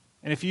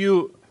And if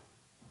you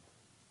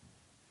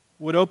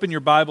would open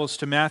your Bibles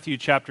to Matthew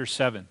chapter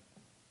 7.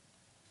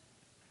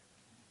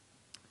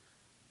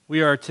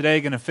 We are today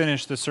going to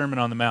finish the Sermon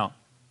on the Mount.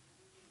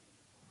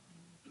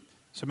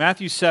 So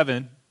Matthew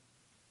 7,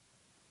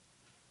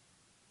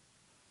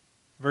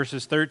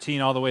 verses 13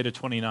 all the way to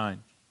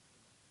 29.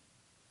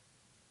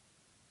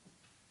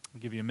 I'll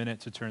give you a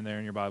minute to turn there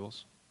in your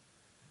Bibles.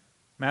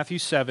 Matthew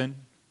 7,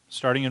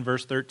 starting in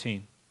verse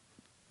 13.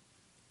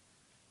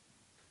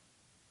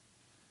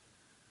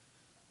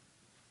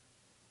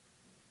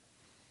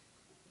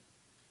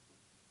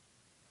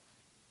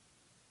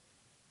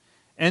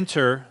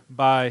 Enter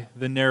by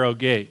the narrow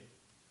gate,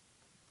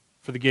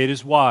 for the gate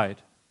is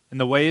wide, and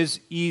the way is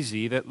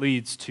easy that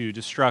leads to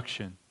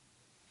destruction.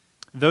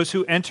 Those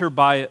who enter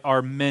by it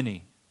are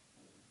many.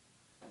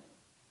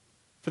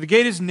 For the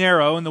gate is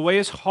narrow, and the way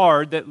is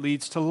hard that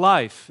leads to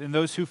life, and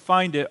those who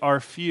find it are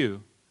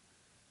few.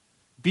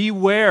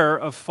 Beware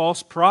of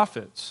false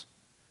prophets,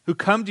 who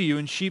come to you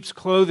in sheep's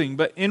clothing,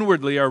 but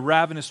inwardly are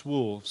ravenous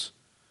wolves.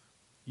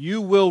 You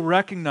will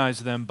recognize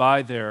them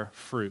by their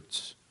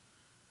fruits.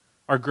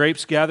 Are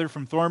grapes gathered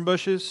from thorn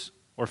bushes,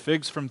 or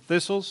figs from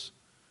thistles?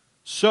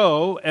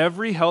 So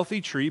every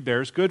healthy tree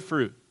bears good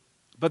fruit,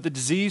 but the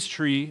diseased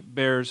tree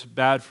bears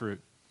bad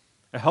fruit.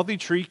 A healthy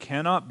tree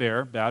cannot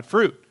bear bad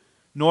fruit,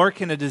 nor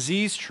can a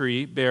diseased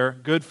tree bear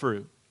good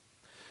fruit.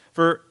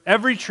 For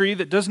every tree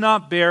that does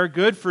not bear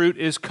good fruit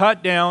is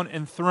cut down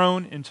and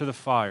thrown into the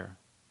fire.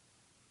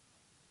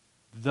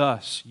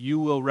 Thus you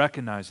will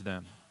recognize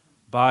them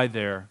by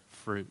their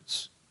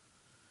fruits.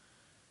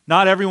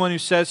 Not everyone who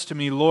says to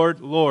me, Lord,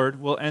 Lord,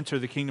 will enter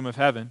the kingdom of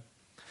heaven,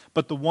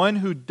 but the one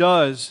who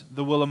does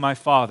the will of my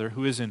Father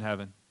who is in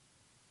heaven.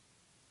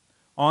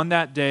 On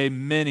that day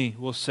many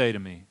will say to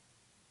me,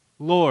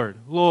 Lord,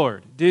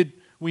 Lord, did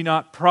we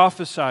not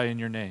prophesy in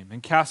your name,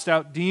 and cast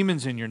out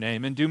demons in your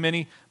name, and do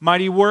many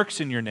mighty works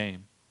in your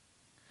name?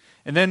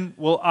 And then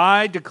will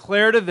I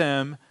declare to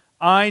them,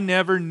 I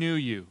never knew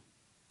you.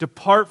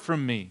 Depart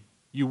from me,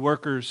 you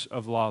workers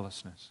of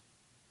lawlessness.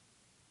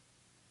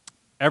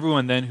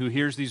 Everyone then who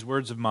hears these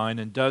words of mine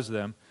and does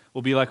them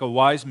will be like a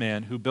wise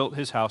man who built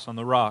his house on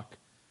the rock.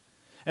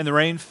 And the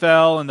rain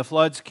fell, and the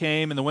floods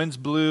came, and the winds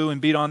blew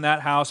and beat on that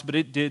house, but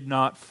it did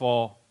not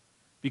fall,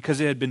 because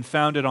it had been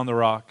founded on the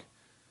rock.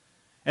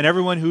 And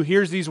everyone who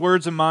hears these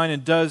words of mine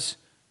and does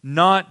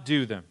not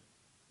do them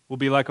will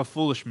be like a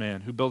foolish man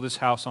who built his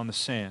house on the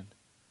sand.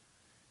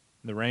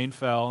 And the rain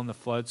fell, and the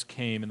floods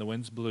came, and the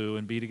winds blew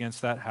and beat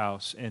against that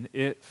house, and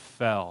it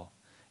fell,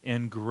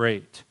 and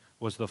great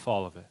was the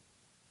fall of it.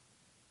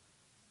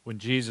 When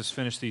Jesus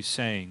finished these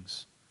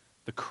sayings,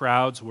 the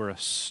crowds were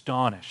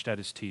astonished at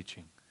his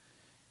teaching,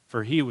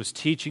 for he was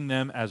teaching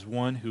them as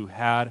one who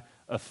had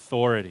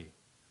authority,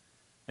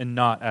 and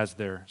not as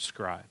their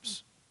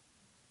scribes.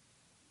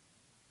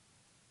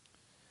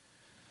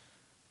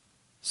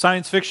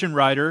 Science fiction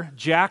writer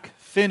Jack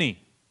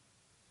Finney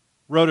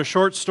wrote a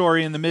short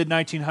story in the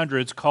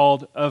mid-1900s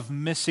called Of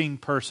Missing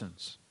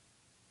Persons.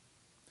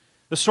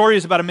 The story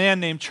is about a man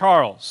named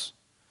Charles,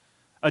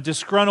 a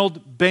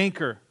disgruntled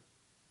banker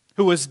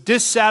who was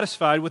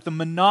dissatisfied with the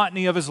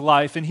monotony of his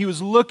life, and he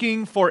was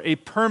looking for a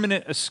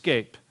permanent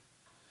escape.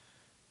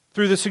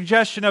 Through the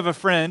suggestion of a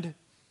friend,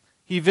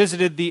 he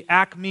visited the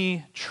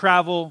Acme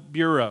Travel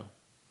Bureau.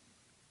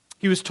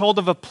 He was told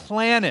of a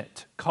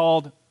planet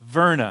called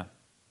Verna.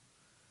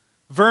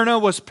 Verna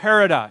was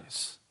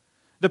paradise.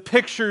 The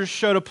pictures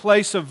showed a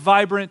place of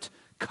vibrant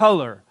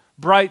color,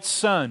 bright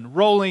sun,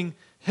 rolling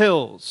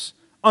hills,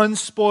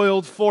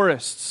 unspoiled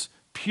forests,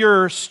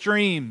 pure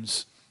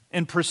streams,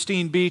 and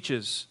pristine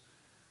beaches.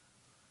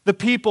 The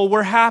people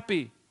were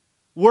happy,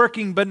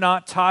 working but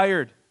not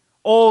tired,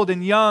 old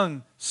and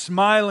young,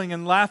 smiling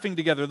and laughing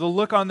together. The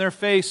look on their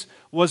face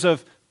was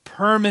of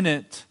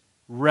permanent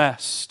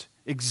rest,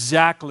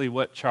 exactly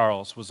what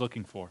Charles was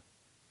looking for.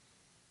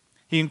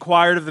 He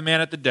inquired of the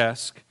man at the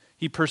desk.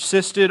 He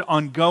persisted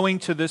on going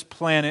to this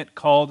planet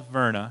called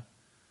Verna,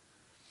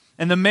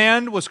 and the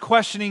man was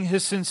questioning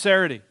his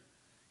sincerity.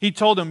 He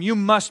told him, "You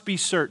must be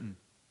certain.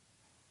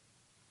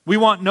 We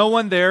want no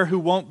one there who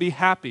won't be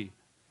happy.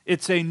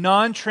 It's a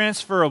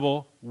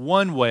non-transferable,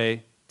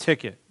 one-way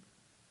ticket."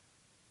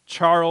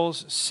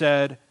 Charles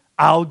said,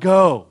 "I'll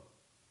go.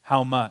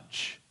 How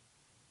much?"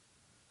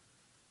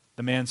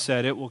 The man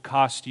said, "It will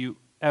cost you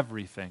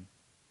everything.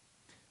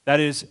 That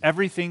is,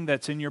 everything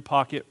that's in your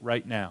pocket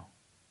right now."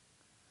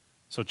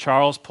 So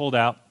Charles pulled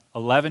out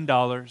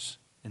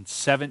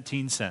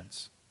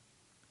 $11.17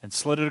 and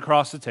slid it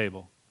across the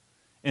table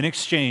in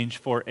exchange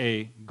for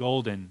a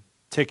golden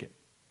ticket.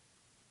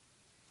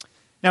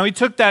 Now he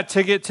took that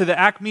ticket to the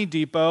Acme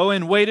Depot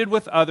and waited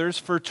with others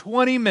for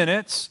 20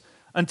 minutes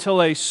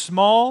until a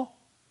small,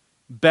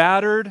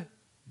 battered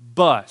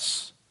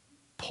bus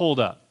pulled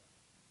up.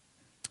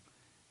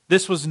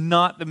 This was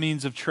not the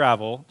means of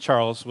travel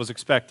Charles was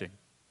expecting.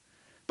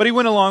 But he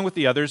went along with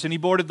the others and he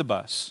boarded the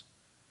bus.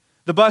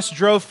 The bus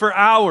drove for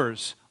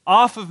hours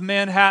off of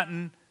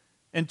Manhattan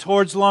and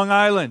towards Long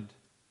Island.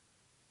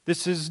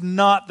 This is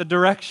not the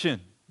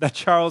direction that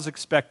Charles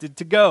expected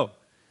to go.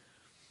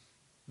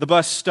 The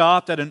bus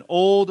stopped at an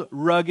old,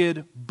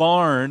 rugged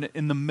barn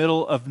in the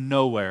middle of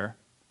nowhere,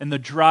 and the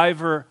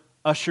driver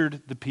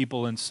ushered the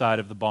people inside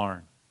of the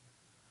barn.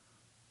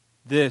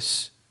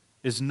 This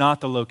is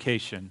not the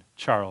location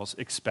Charles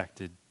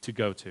expected to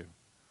go to.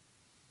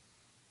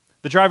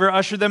 The driver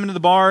ushered them into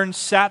the barn,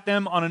 sat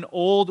them on an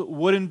old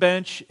wooden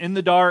bench in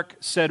the dark,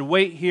 said,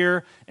 "Wait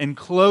here," and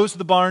closed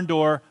the barn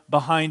door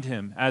behind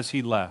him as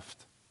he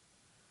left.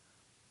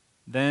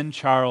 Then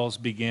Charles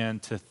began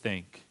to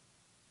think,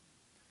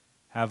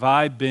 have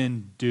I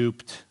been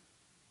duped?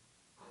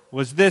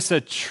 Was this a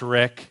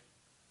trick?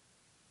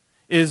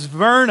 Is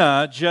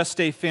Verna just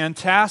a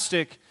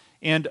fantastic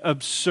and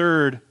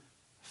absurd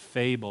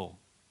fable?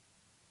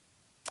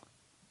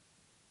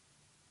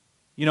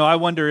 You know, I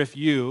wonder if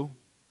you,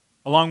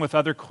 along with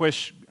other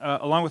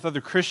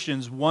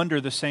Christians, wonder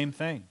the same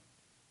thing.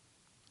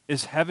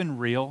 Is heaven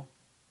real?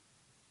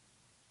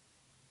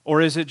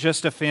 Or is it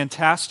just a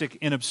fantastic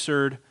and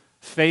absurd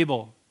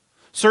fable?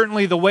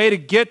 Certainly the way to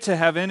get to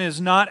heaven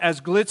is not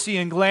as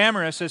glitzy and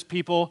glamorous as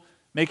people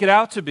make it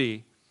out to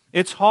be.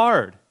 It's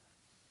hard.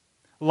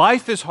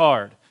 Life is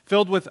hard,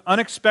 filled with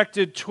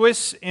unexpected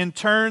twists and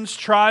turns,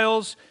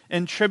 trials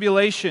and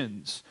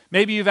tribulations.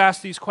 Maybe you've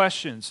asked these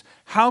questions.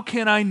 How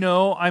can I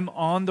know I'm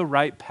on the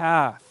right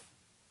path?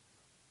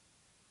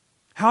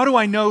 How do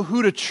I know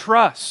who to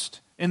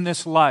trust in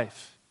this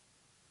life?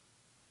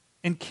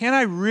 And can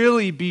I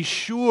really be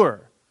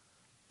sure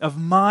of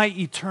my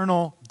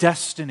eternal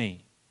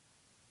destiny?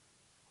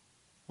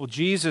 Well,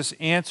 Jesus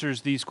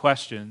answers these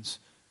questions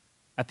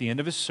at the end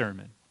of his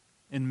sermon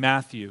in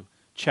Matthew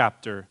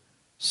chapter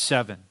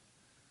 7.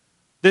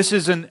 This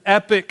is an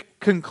epic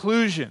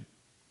conclusion.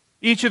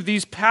 Each of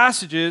these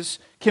passages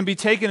can be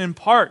taken in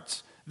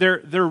parts.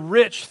 They're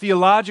rich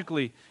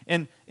theologically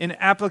and in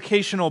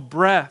applicational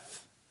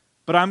breadth,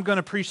 but I'm going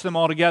to preach them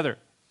all together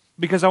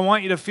because I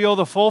want you to feel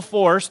the full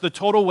force, the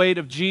total weight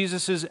of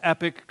Jesus'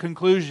 epic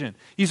conclusion.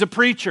 He's a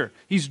preacher.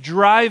 He's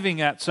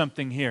driving at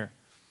something here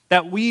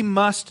that we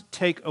must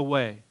take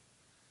away.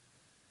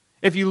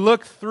 If you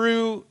look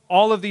through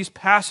all of these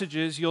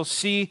passages, you'll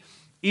see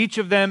each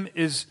of them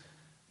is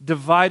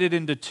divided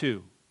into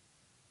two.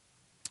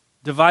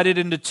 Divided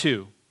into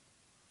two.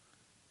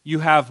 You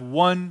have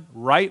one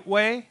right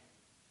way,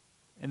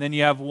 and then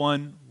you have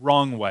one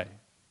wrong way.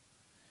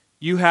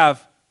 You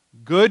have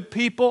good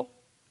people,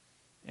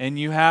 and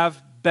you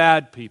have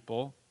bad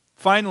people.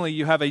 Finally,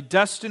 you have a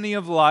destiny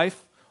of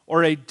life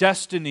or a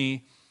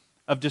destiny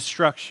of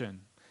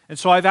destruction. And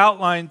so I've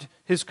outlined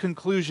his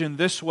conclusion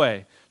this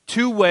way: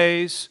 2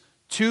 ways,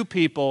 2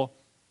 people,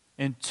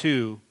 and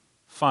 2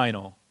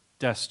 final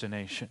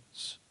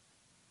destinations.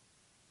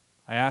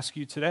 I ask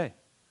you today,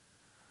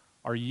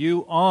 are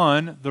you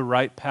on the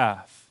right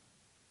path?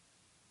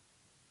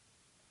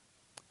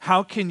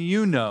 How can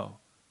you know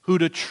who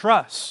to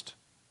trust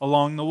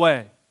along the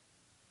way?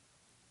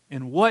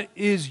 And what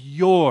is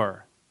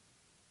your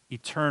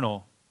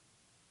eternal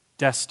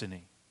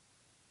destiny,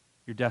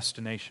 your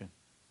destination?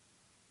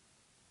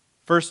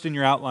 First, in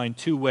your outline,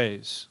 2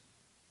 ways.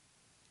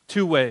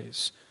 2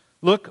 ways.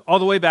 Look all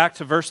the way back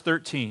to verse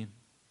 13.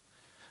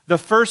 The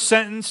first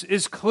sentence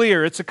is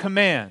clear. It's a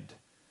command.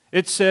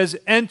 It says,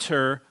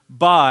 "Enter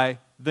by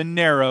the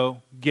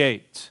narrow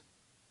gate."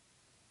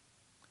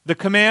 The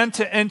command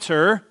to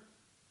enter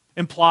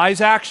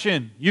implies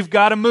action. You've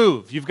got to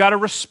move. You've got to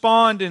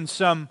respond in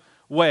some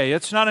way.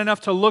 It's not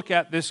enough to look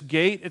at this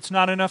gate. It's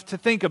not enough to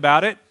think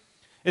about it.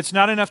 It's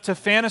not enough to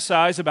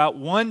fantasize about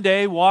one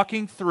day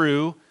walking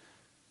through.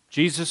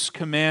 Jesus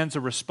commands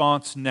a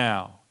response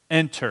now.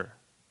 Enter.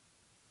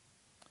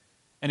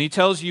 And he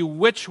tells you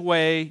which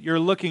way you're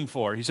looking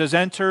for. He says,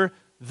 enter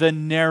the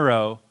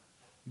narrow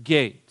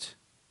gate.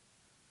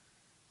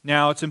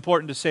 Now, it's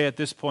important to say at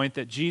this point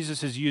that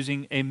Jesus is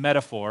using a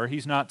metaphor.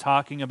 He's not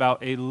talking about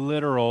a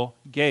literal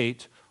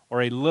gate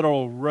or a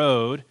literal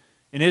road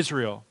in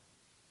Israel.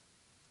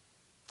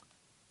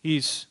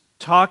 He's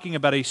talking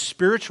about a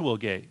spiritual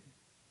gate,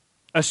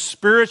 a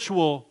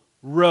spiritual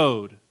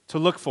road to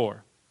look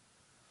for.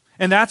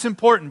 And that's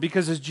important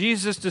because as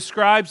Jesus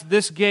describes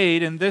this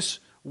gate and this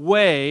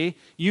way,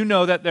 you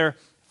know that their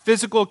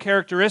physical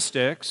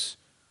characteristics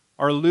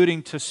are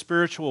alluding to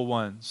spiritual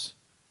ones.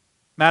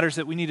 Matters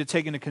that we need to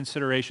take into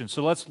consideration.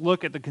 So let's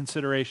look at the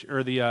consideration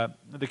or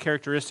the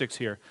characteristics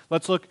here.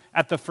 Let's look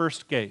at the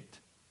first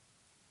gate.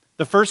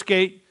 The first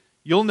gate,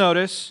 you'll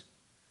notice,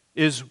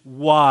 is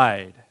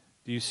wide.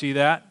 Do you see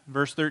that?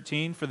 Verse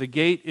 13, for the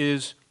gate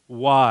is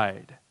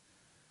wide.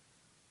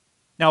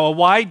 Now, a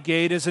wide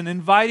gate is an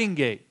inviting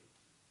gate.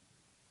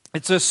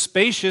 It's a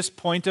spacious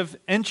point of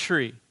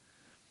entry.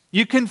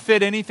 You can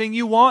fit anything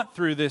you want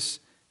through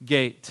this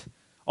gate.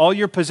 All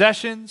your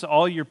possessions,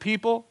 all your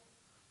people.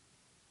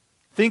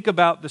 Think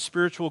about the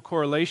spiritual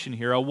correlation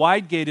here. A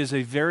wide gate is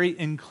a very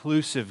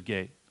inclusive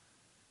gate.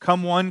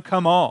 Come one,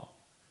 come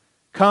all.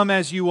 Come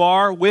as you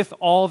are with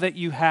all that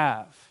you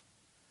have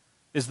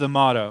is the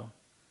motto.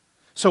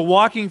 So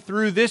walking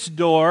through this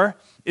door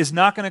is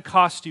not going to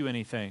cost you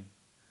anything.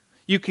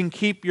 You can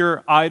keep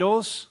your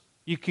idols.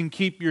 You can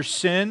keep your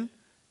sin.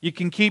 You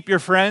can keep your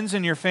friends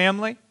and your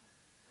family.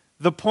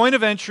 The point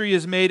of entry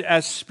is made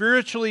as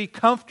spiritually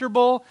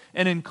comfortable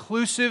and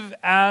inclusive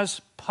as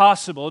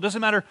possible. It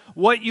doesn't matter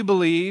what you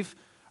believe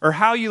or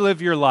how you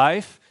live your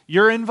life,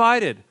 you're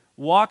invited.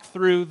 Walk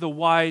through the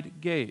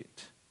wide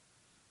gate.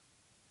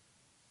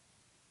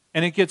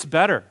 And it gets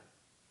better.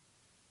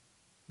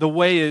 The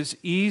way is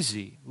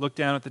easy. Look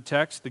down at the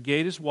text. The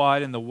gate is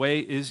wide and the way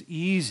is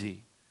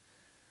easy.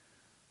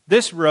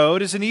 This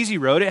road is an easy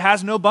road. It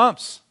has no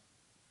bumps,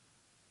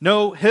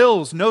 no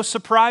hills, no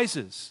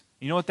surprises.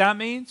 You know what that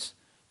means?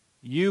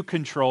 You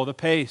control the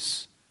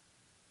pace.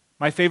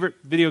 My favorite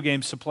video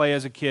games to play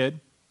as a kid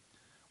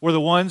were the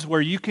ones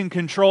where you can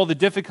control the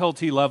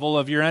difficulty level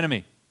of your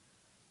enemy.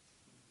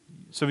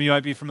 Some of you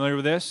might be familiar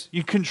with this.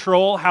 You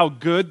control how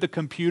good the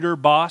computer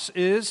boss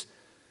is.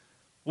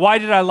 Why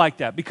did I like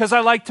that? Because I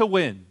like to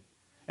win.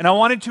 And I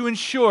wanted to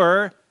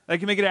ensure that I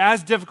could make it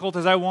as difficult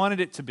as I wanted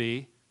it to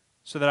be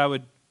so that I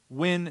would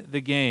win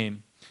the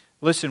game.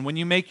 Listen, when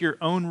you make your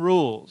own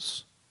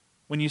rules,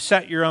 when you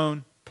set your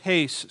own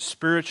pace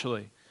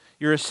spiritually,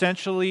 you're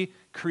essentially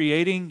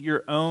creating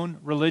your own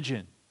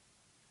religion.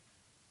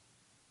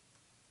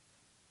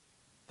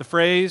 The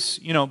phrase,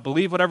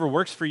 believe whatever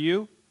works for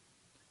you,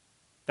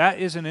 that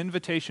is an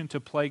invitation to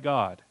play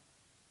God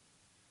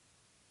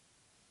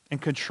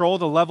and control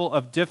the level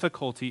of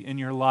difficulty in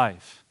your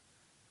life.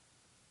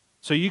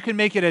 So you can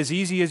make it as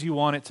easy as you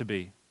want it to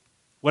be.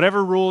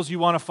 Whatever rules you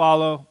want to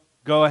follow,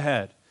 go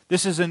ahead.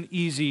 This is an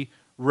easy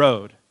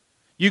road.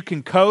 You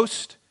can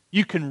coast,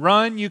 you can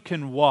run, you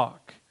can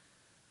walk.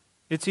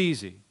 It's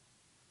easy.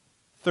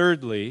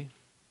 Thirdly,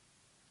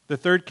 the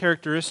third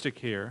characteristic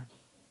here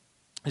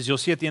is you'll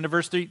see at the end of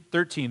verse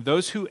 13,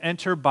 those who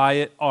enter by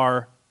it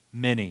are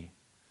many.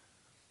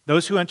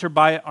 Those who enter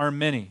by it are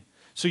many.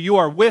 So you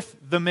are with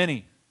the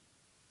many.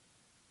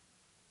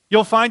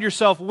 You'll find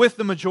yourself with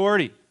the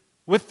majority,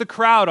 with the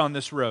crowd on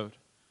this road.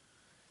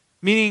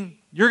 Meaning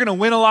you're going to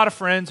win a lot of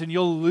friends and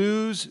you'll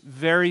lose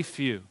very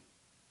few.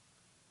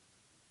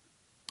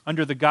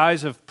 Under the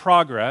guise of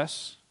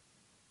progress,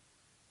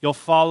 you'll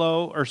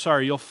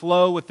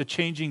flow with the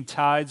changing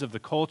tides of the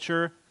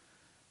culture,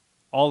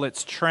 all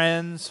its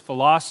trends,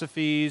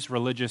 philosophies,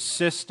 religious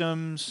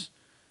systems,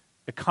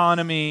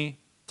 economy,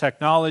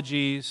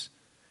 technologies.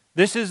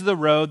 This is the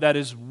road that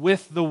is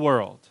with the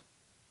world,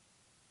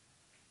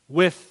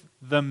 with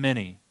the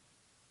many.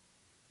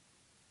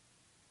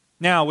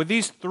 Now, with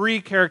these three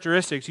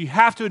characteristics, you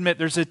have to admit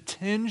there's a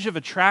tinge of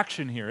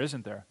attraction here,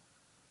 isn't there?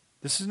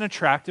 This is an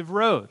attractive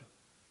road.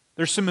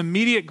 There's some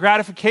immediate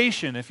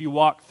gratification if you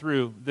walk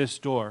through this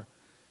door.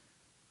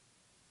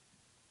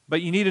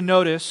 But you need to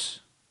notice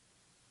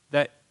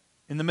that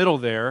in the middle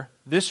there,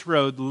 this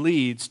road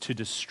leads to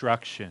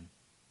destruction.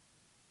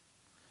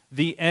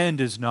 The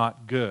end is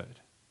not good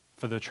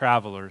for the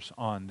travelers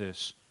on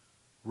this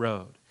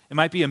road. It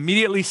might be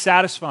immediately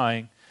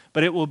satisfying,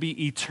 but it will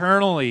be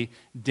eternally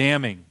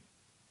damning.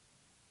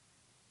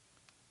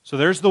 So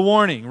there's the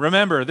warning.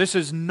 Remember, this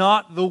is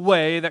not the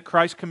way that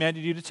Christ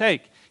commanded you to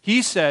take.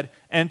 He said,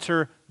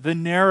 enter the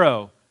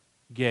narrow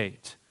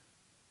gate.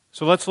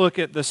 So let's look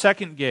at the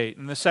second gate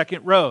and the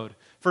second road.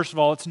 First of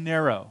all, it's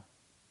narrow.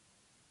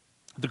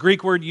 The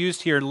Greek word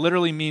used here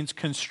literally means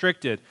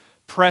constricted,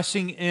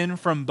 pressing in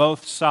from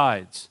both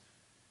sides.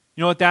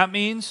 You know what that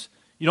means?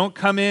 You don't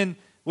come in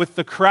with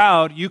the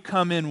crowd, you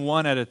come in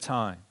one at a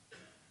time.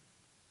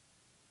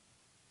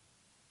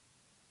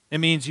 It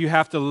means you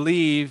have to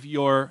leave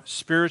your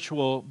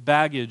spiritual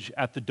baggage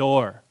at the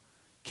door.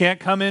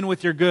 Can't come in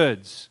with your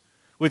goods,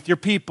 with your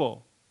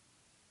people.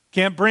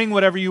 Can't bring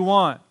whatever you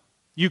want.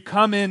 You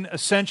come in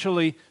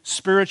essentially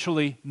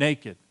spiritually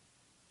naked,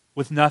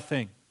 with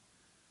nothing.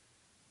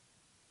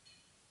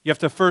 You have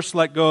to first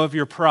let go of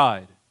your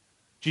pride.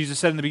 Jesus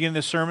said in the beginning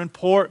of the sermon,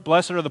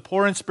 blessed are the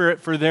poor in spirit,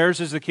 for theirs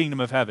is the kingdom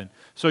of heaven.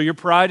 So your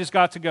pride has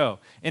got to go.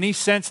 Any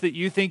sense that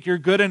you think you're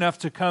good enough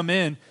to come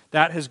in,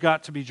 that has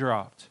got to be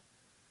dropped.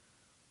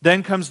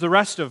 Then comes the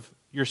rest of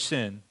your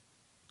sin.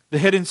 The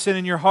hidden sin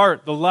in your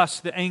heart, the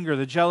lust, the anger,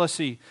 the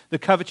jealousy, the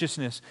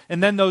covetousness,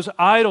 and then those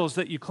idols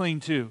that you cling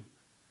to,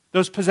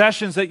 those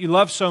possessions that you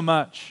love so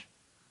much,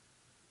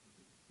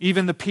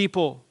 even the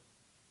people.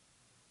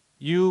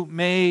 You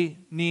may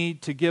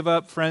need to give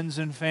up friends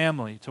and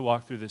family to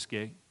walk through this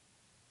gate.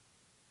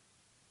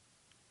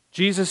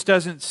 Jesus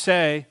doesn't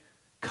say,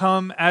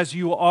 come as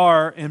you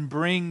are and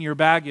bring your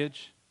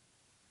baggage.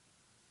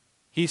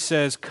 He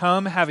says,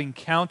 come having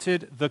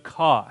counted the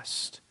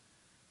cost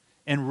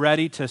and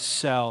ready to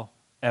sell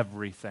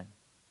everything.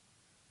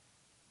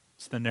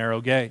 It's the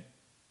narrow gate.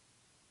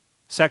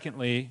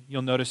 Secondly,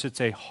 you'll notice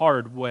it's a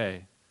hard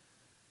way.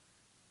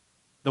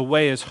 The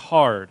way is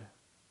hard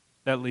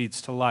that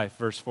leads to life.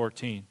 Verse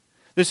 14.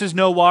 This is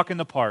no walk in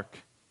the park.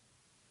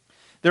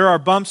 There are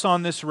bumps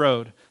on this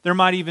road. There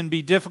might even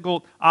be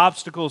difficult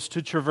obstacles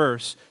to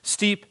traverse,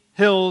 steep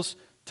hills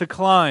to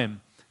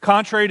climb.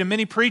 Contrary to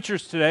many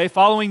preachers today,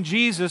 following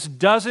Jesus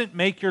doesn't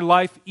make your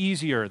life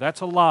easier.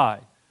 That's a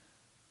lie.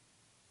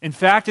 In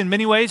fact, in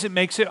many ways, it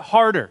makes it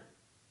harder.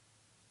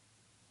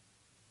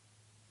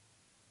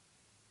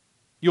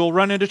 You'll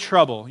run into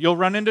trouble. You'll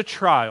run into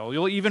trial.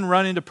 You'll even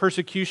run into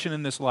persecution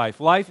in this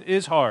life. Life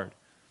is hard.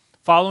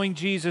 Following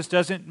Jesus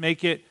doesn't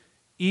make it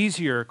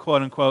easier,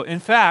 quote unquote. In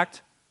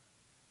fact,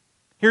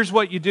 here's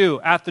what you do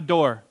at the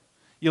door.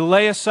 You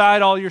lay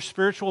aside all your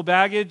spiritual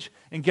baggage,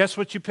 and guess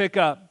what you pick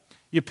up?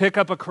 You pick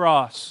up a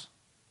cross.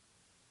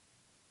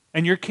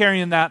 And you're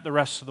carrying that the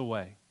rest of the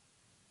way.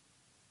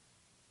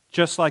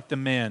 Just like the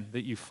man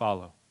that you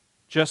follow.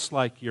 Just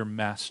like your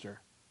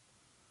master.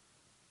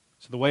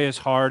 So the way is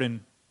hard,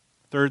 and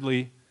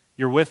thirdly,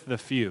 you're with the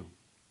few.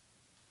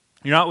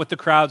 You're not with the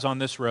crowds on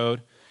this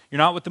road. You're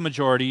not with the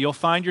majority. You'll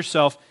find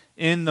yourself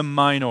in the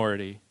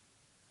minority.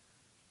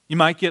 You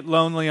might get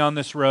lonely on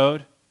this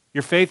road.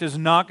 Your faith is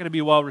not going to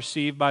be well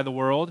received by the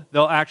world.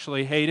 They'll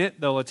actually hate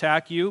it. They'll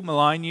attack you,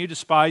 malign you,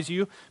 despise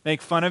you,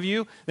 make fun of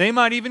you. They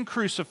might even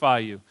crucify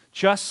you,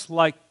 just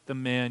like the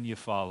man you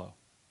follow.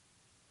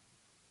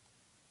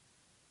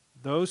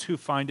 Those who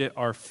find it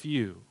are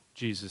few,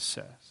 Jesus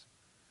says.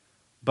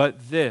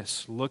 But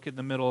this, look at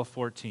the middle of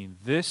 14,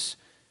 this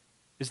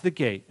is the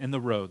gate and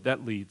the road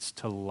that leads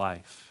to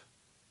life.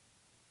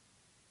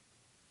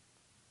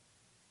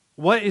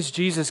 What is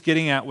Jesus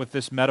getting at with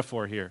this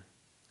metaphor here?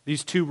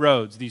 These two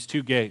roads, these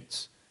two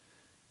gates.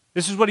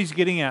 This is what he's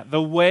getting at.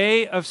 The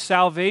way of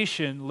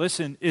salvation,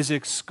 listen, is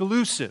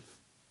exclusive.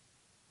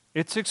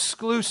 It's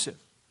exclusive.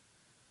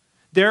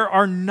 There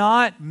are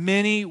not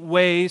many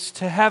ways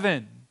to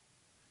heaven.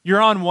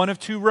 You're on one of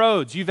two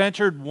roads. You've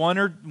entered one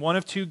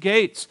of two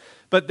gates.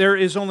 But there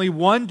is only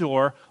one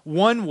door,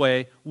 one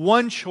way,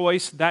 one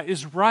choice that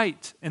is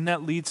right and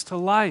that leads to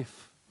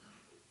life.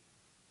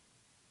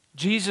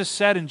 Jesus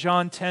said in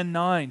John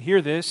 10:9,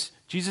 hear this,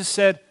 Jesus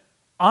said,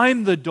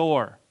 I'm the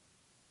door.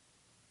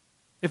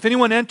 If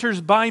anyone enters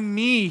by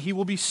me, he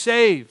will be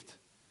saved.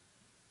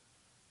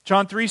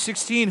 John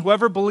 3:16,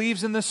 whoever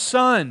believes in the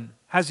Son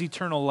has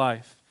eternal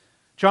life.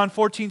 John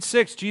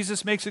 14:6,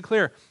 Jesus makes it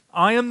clear,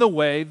 I am the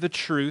way, the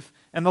truth,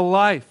 and the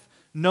life.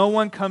 No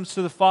one comes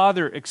to the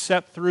Father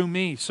except through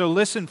me. So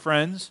listen,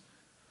 friends,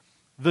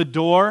 the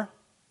door,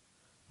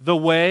 the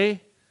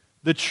way,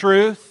 the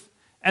truth,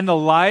 and the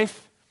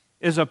life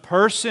is a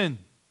person.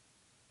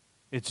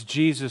 It's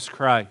Jesus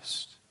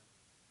Christ.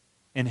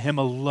 In Him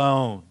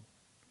alone.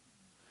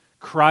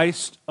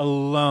 Christ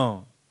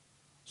alone.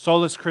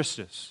 Solus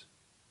Christus.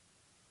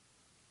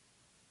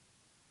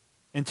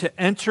 And to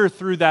enter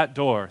through that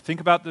door, think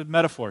about the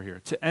metaphor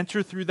here. To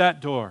enter through that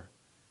door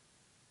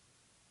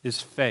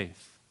is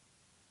faith.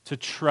 To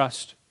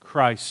trust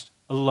Christ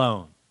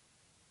alone.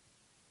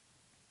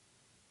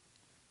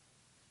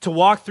 To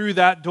walk through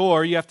that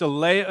door, you have to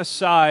lay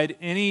aside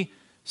any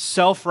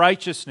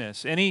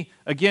self-righteousness, any,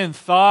 again,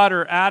 thought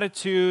or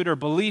attitude or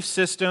belief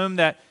system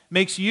that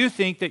makes you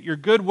think that your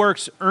good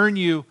works earn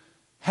you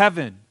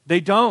heaven. They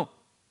don't.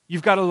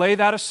 You've got to lay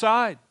that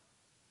aside.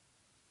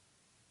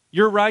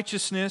 Your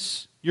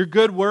righteousness, your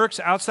good works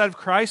outside of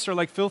Christ are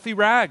like filthy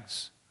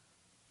rags.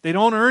 They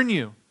don't earn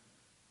you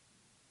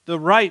the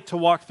right to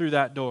walk through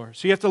that door.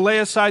 So you have to lay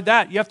aside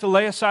that. You have to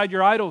lay aside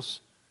your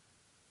idols,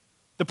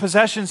 the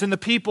possessions and the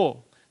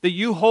people that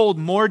you hold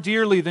more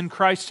dearly than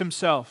Christ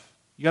Himself.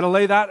 You got to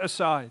lay that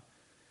aside.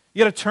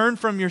 You got to turn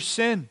from your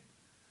sin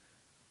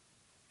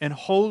and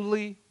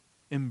wholly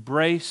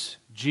embrace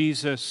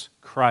Jesus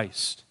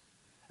Christ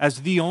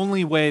as the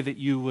only way that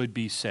you would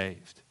be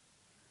saved.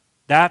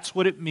 That's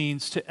what it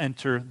means to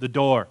enter the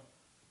door,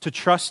 to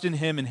trust in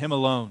Him and Him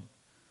alone.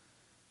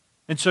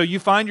 And so you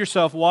find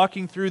yourself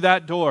walking through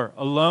that door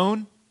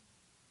alone,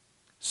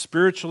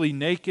 spiritually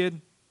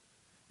naked,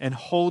 and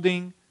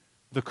holding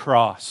the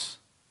cross.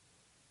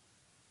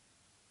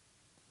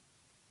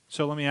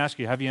 So let me ask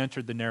you, have you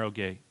entered the narrow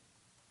gate?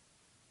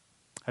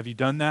 Have you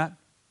done that?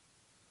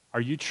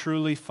 Are you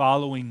truly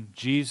following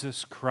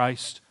Jesus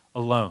Christ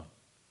alone,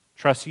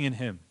 trusting in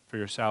Him for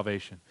your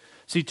salvation?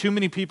 See, too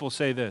many people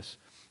say this,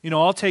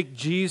 I'll take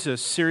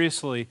Jesus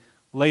seriously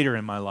later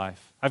in my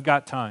life. I've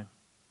got time.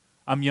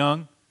 I'm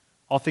young.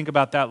 I'll think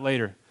about that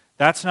later.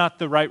 That's not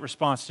the right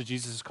response to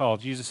Jesus' call.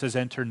 Jesus says,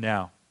 enter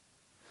now.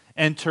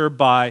 Enter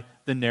by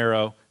the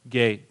narrow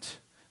gate.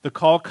 The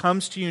call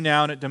comes to you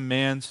now and it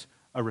demands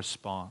a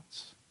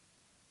response.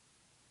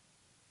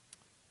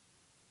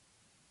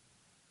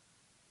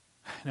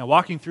 Now,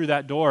 walking through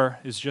that door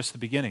is just the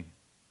beginning.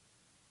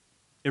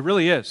 It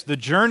really is. The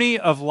journey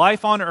of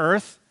life on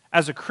earth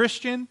as a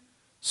Christian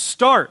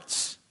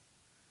starts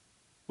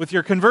with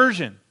your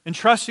conversion and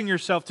trusting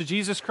yourself to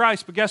Jesus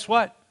Christ. But guess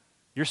what?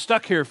 You're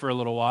stuck here for a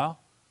little while,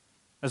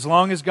 as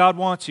long as God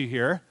wants you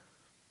here.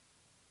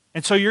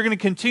 And so you're going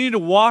to continue to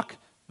walk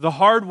the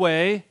hard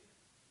way,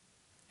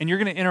 and you're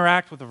going to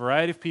interact with a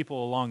variety of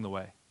people along the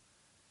way.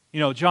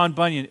 John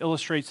Bunyan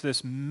illustrates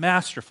this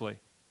masterfully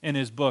in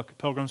his book,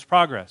 Pilgrim's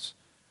Progress.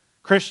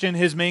 Christian,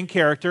 his main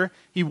character,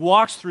 he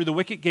walks through the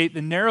wicket gate,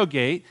 the narrow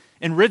gate,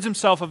 and rids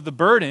himself of the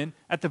burden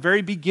at the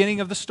very beginning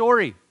of the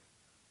story.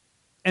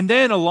 And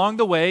then along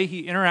the way,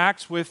 he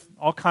interacts with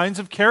all kinds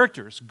of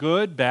characters,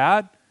 good,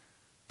 bad,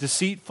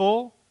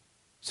 deceitful,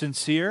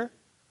 sincere.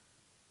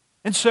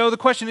 And so the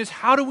question is,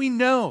 how do we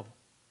know?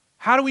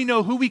 How do we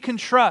know who we can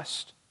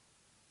trust?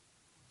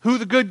 who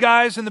the good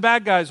guys and the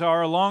bad guys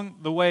are along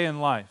the way in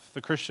life,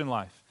 the Christian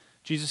life?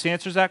 Jesus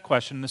answers that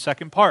question in the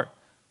second part.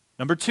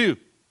 Number 2,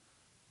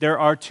 there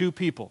are 2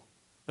 people,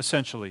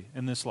 essentially,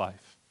 in this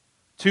life.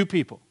 2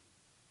 people.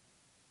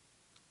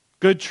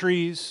 Good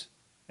trees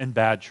and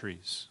bad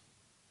trees.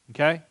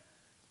 Okay?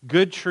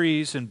 Good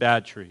trees and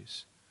bad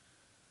trees.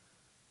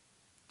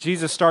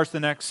 Jesus starts the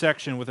next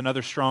section with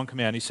another strong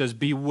command. He says,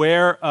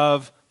 beware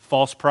of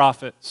false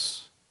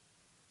prophets.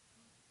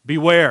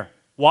 Beware.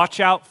 Watch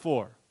out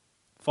for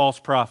false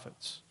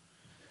prophets.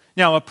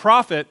 Now, a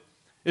prophet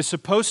is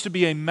supposed to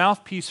be a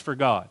mouthpiece for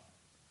God.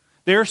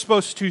 They're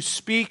supposed to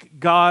speak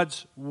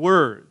God's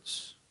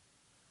words,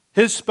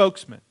 his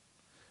spokesman.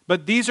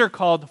 But these are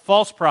called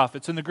false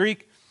prophets. In the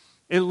Greek,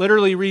 it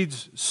literally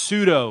reads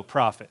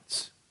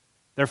pseudo-prophets.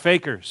 They're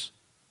fakers.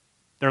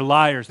 They're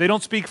liars. They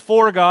don't speak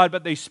for God,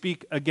 but they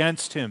speak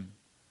against him.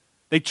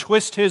 They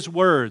twist his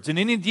words, and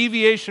any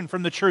deviation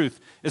from the truth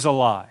is a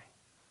lie.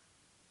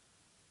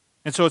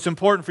 And so it's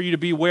important for you to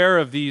beware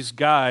of these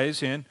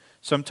guys and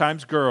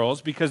sometimes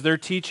girls because their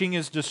teaching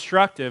is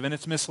destructive and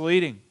it's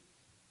misleading.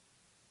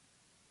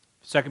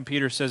 2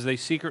 Peter says they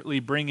secretly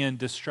bring in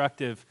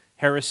destructive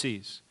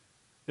heresies.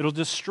 It'll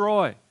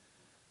destroy.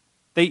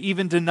 They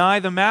even deny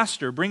the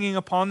master, bringing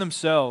upon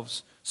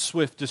themselves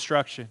swift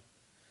destruction.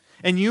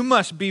 And you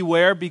must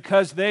beware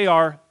because they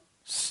are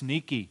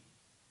sneaky.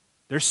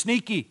 They're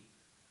sneaky.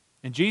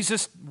 And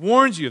Jesus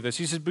warns you of this.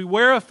 He says,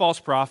 beware of false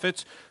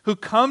prophets who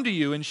come to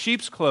you in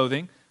sheep's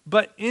clothing,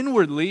 but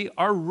inwardly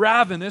are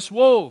ravenous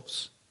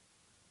wolves.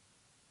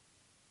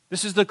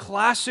 This is the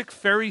classic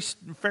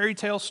fairy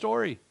tale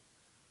story.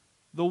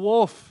 The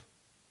wolf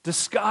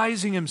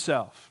disguising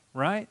himself,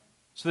 right?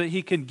 So that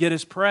he can get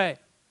his prey.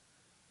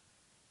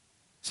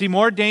 See,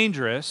 more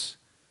dangerous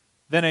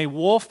than a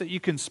wolf that you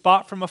can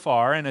spot from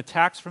afar and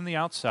attacks from the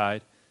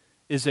outside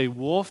is a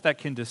wolf that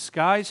can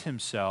disguise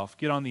himself,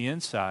 get on the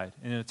inside,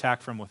 and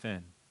attack from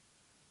within.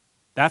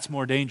 That's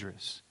more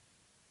dangerous.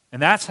 And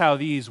that's how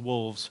these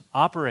wolves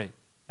operate.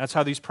 That's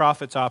how these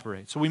prophets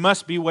operate. So we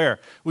must beware.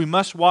 We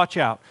must watch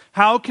out.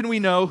 How can we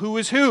know who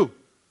is who?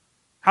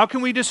 How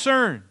can we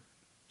discern?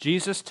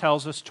 Jesus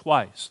tells us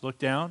twice. Look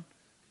down,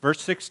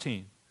 verse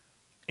 16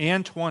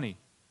 and 20.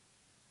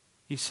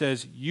 He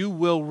says, you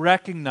will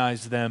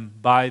recognize them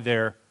by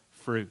their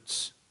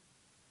fruits.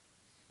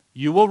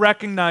 You will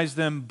recognize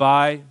them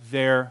by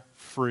their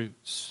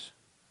fruits.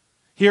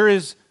 Here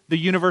is the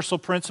universal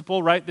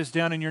principle. Write this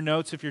down in your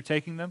notes if you're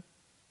taking them.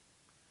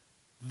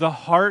 The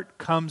heart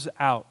comes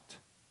out.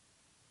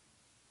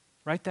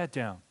 Write that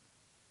down.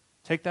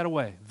 Take that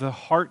away. The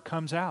heart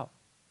comes out.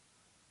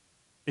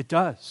 It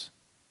does.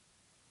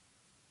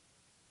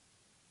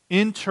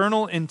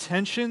 Internal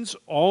intentions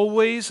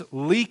always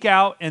leak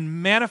out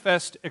and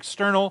manifest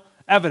external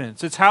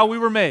evidence. It's how we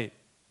were made.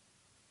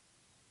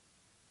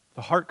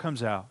 The heart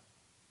comes out.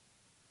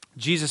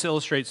 Jesus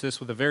illustrates this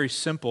with a very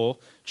simple,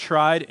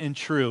 tried and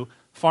true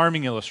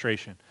farming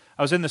illustration.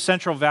 I was in the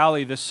Central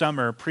Valley this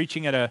summer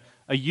preaching at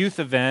a youth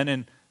event,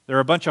 and there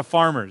are a bunch of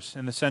farmers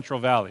in the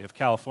Central Valley of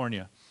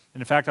California.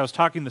 And in fact, I was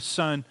talking to the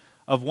son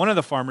of one of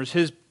the farmers.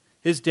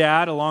 His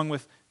dad, along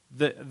with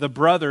the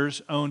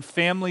brothers, own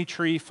family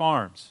tree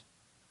farms.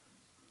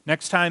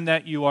 Next time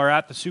that you are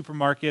at the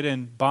supermarket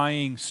and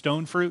buying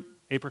stone fruit,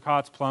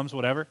 apricots, plums,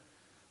 whatever,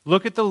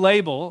 look at the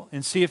label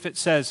and see if it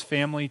says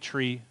Family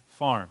Tree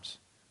Farms.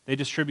 They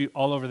distribute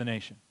all over the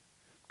nation.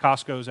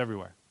 Costco's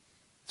everywhere.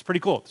 It's pretty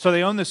cool. So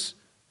they own this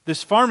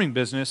farming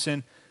business,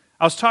 and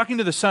I was talking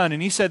to the son,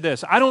 and he said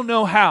this, I don't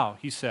know how,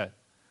 he said.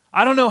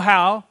 I don't know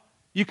how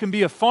you can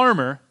be a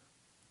farmer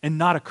and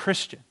not a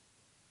Christian.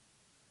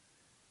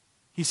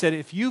 He said,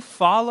 if you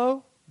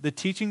follow the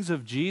teachings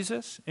of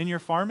Jesus in your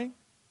farming,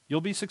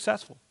 you'll be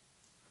successful.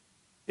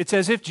 It's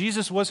as if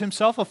Jesus was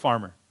himself a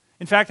farmer.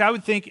 In fact, I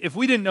would think if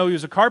we didn't know he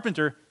was a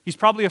carpenter, he's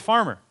probably a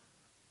farmer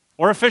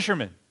or a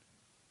fisherman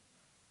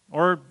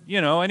or,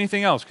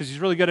 anything else because he's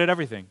really good at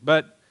everything.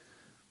 But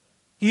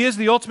he is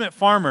the ultimate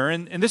farmer,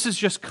 and this is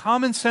just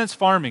common sense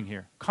farming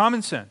here.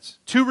 Common sense.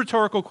 2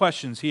 rhetorical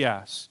questions he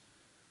asks.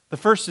 The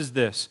first is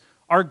this: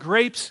 are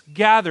grapes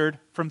gathered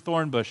from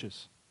thorn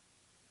bushes?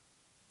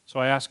 So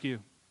I ask you,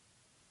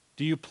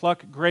 do you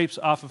pluck grapes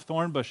off of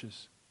thorn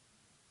bushes?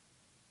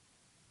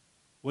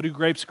 What do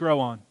grapes grow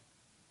on?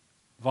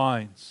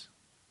 Vines.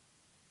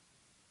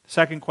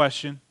 Second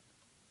question,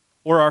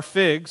 or are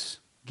figs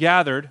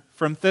gathered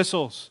from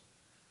thistles?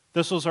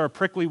 Thistles are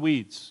prickly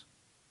weeds,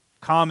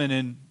 common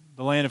in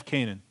the land of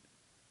Canaan.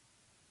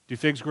 Do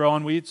figs grow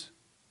on weeds?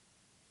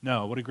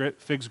 No. What do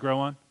figs grow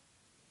on?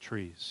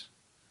 Trees.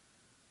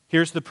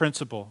 Here's the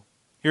principle.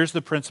 Here's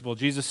the principle.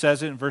 Jesus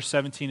says it in verse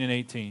 17 and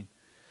 18.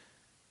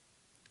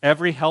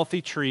 Every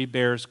healthy tree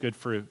bears good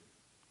fruit,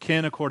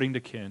 kin according to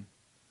kin.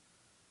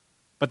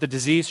 But the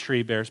diseased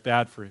tree bears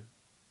bad fruit.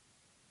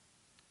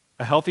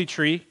 A healthy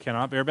tree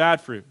cannot bear bad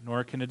fruit,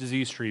 nor can a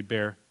diseased tree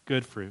bear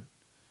good fruit.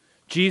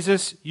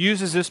 Jesus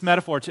uses this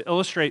metaphor to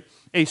illustrate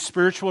a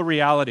spiritual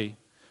reality.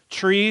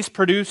 Trees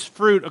produce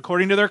fruit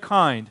according to their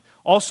kind,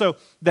 Also,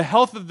 the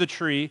health of the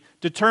tree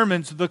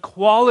determines the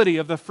quality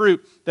of the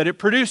fruit that it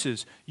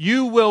produces.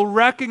 You will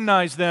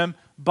recognize them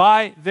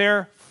by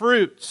their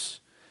fruits,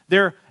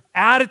 their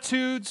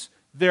attitudes,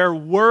 their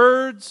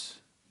words,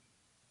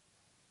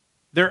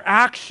 their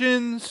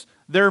actions,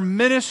 their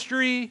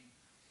ministry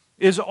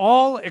is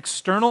all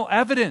external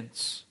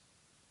evidence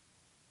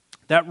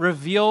that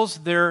reveals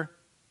their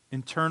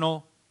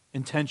internal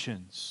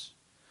intentions.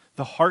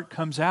 The heart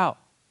comes out.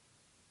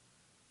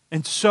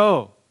 And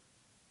so,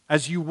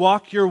 as you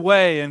walk your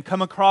way and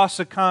come across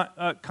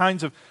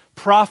kinds of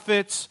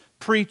prophets,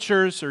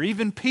 preachers, or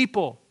even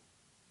people,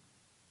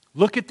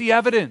 look at the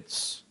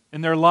evidence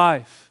in their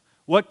life.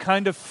 What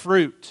kind of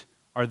fruit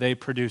are they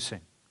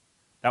producing?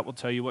 That will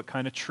tell you what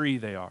kind of tree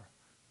they are,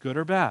 good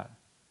or bad.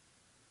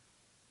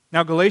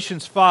 Now,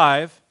 Galatians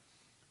 5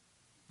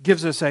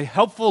 gives us a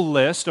helpful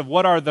list of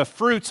what are the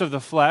fruits of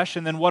the flesh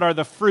and then what are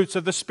the fruits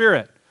of the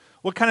Spirit.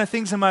 What kind of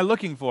things am I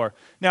looking for?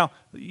 Now,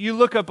 you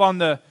look up on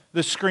the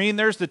screen,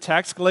 there's the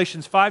text,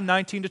 Galatians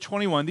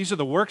 5:19-21. These are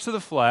the works of the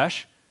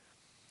flesh.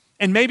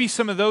 And maybe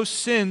some of those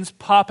sins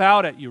pop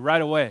out at you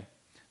right away.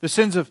 The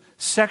sins of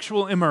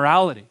sexual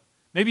immorality.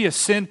 Maybe a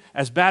sin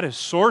as bad as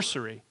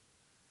sorcery.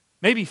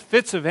 Maybe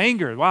fits of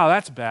anger. Wow,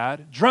 that's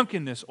bad.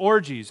 Drunkenness,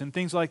 orgies, and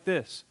things like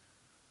this.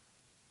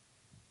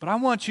 But I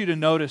want you to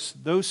notice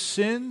those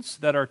sins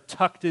that are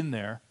tucked in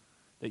there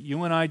that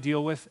you and I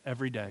deal with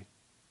every day.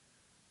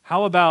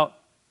 How about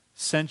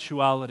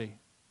sensuality?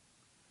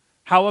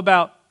 How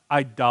about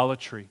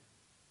idolatry?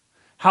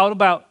 How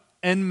about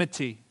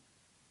enmity?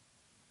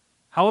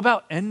 How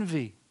about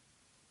envy?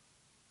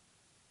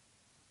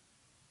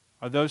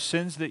 Are those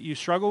sins that you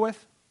struggle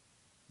with,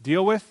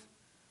 deal with?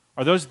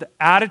 Are those the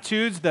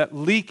attitudes that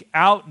leak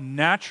out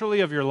naturally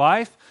of your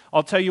life?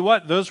 I'll tell you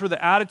what, those were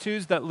the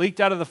attitudes that leaked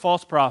out of the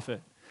false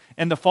prophet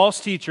and the false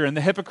teacher and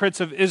the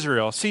hypocrites of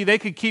Israel. See, they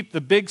could keep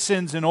the big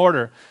sins in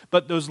order,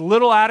 but those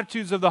little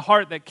attitudes of the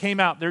heart that came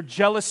out, their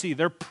jealousy,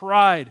 their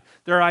pride,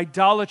 their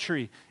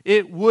idolatry,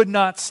 it would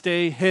not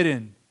stay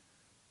hidden.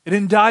 It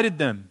indicted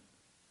them.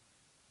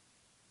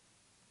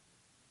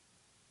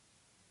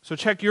 So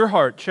check your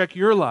heart, check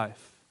your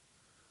life.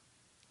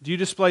 Do you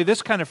display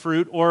this kind of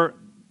fruit, or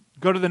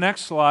go to the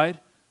next slide,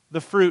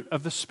 the fruit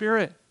of the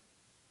Spirit?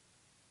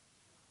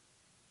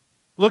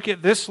 Look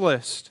at this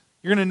list.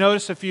 You're going to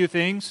notice a few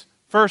things.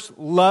 First,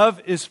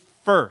 love is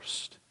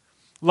first.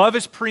 Love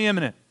is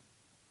preeminent.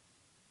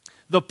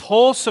 The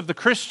pulse of the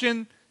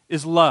Christian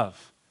is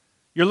love.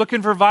 You're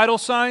looking for vital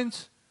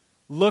signs?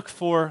 Look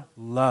for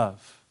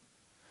love.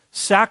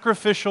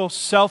 Sacrificial,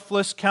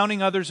 selfless,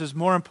 counting others as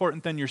more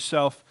important than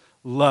yourself,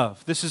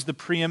 love. This is the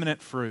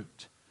preeminent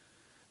fruit.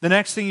 The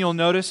next thing you'll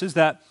notice is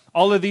that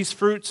all of these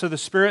fruits of the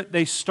Spirit,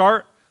 they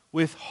start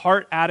with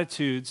heart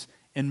attitudes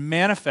and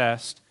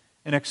manifest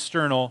in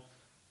external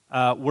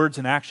words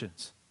and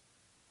actions.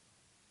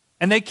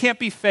 And they can't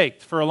be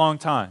faked for a long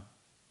time.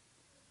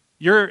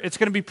 It's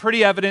going to be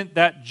pretty evident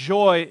that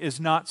joy is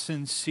not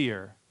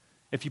sincere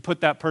if you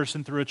put that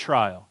person through a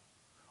trial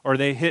or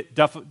they hit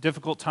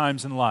difficult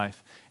times in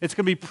life. It's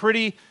going to be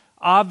pretty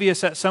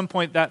obvious at some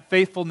point that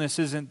faithfulness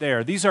isn't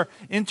there. These are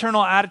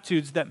internal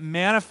attitudes that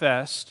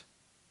manifest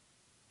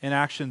in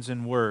actions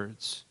and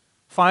words.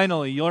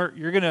 Finally, you're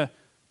going to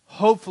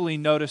hopefully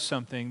notice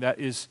something that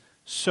is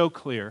so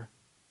clear.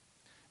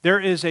 There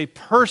is a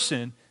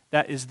person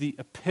that is the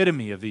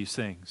epitome of these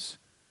things.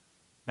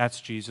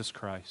 That's Jesus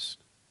Christ.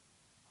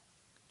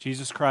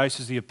 Jesus Christ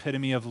is the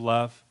epitome of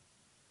love.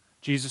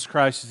 Jesus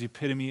Christ is the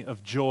epitome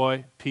of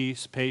joy,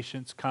 peace,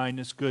 patience,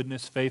 kindness,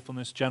 goodness,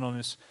 faithfulness,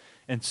 gentleness,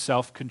 and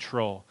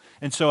self-control.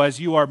 And so as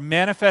you are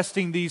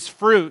manifesting these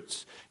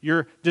fruits,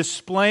 you're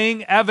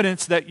displaying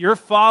evidence that you're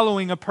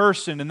following a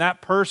person, and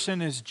that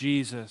person is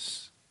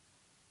Jesus.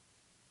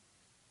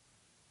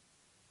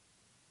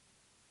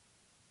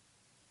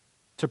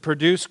 To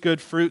produce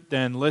good fruit,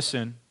 then,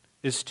 listen,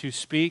 is to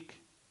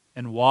speak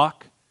and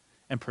walk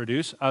and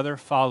produce other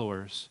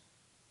followers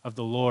of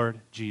the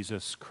Lord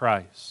Jesus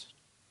Christ.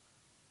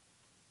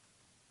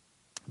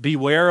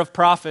 Beware of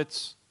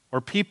prophets or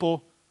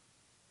people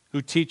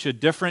who teach a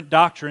different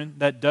doctrine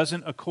that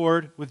doesn't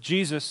accord with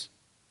Jesus.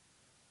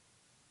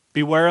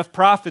 Beware of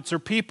prophets or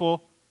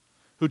people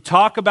who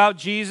talk about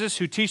Jesus,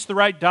 who teach the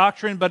right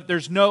doctrine, but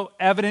there's no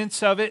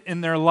evidence of it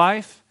in their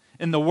life,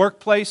 in the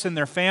workplace, in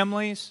their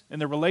families, in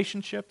their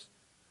relationships.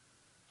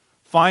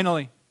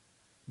 Finally,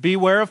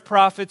 beware of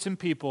prophets and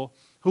people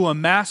who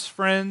amass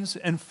friends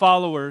and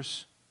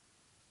followers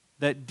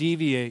that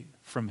deviate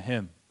from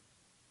Him.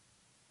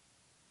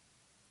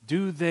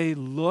 Do they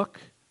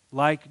look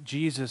like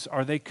Jesus?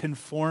 Are they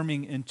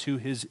conforming into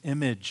His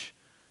image?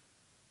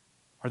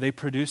 Are they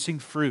producing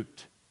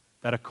fruit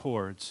that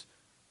accords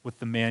with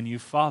the man you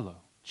follow,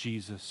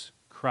 Jesus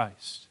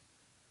Christ?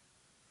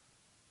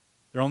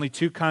 There are only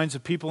two kinds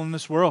of people in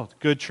this world,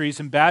 good trees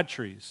and bad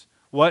trees.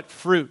 What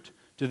fruit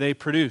do they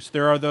produce?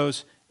 There are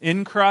those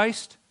in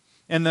Christ,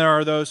 and there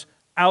are those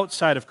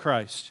outside of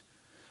Christ.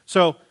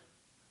 So,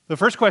 the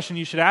first question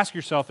you should ask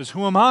yourself is,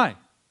 who am I?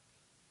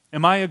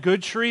 Am I a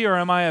good tree or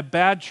am I a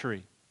bad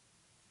tree?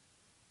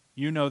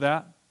 You know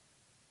that.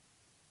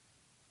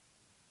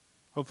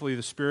 Hopefully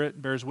the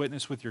Spirit bears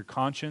witness with your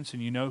conscience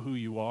and you know who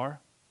you are.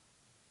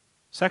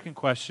 Second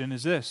question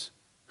is this: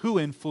 who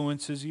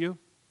influences you?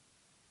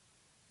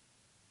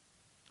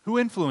 Who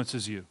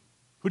influences you?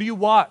 Who do you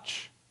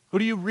watch? Who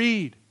do you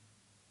read?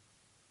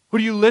 Who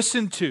do you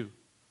listen to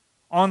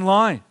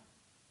online?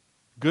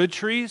 Good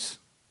trees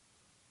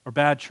or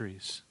bad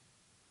trees?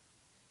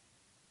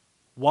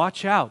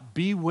 Watch out,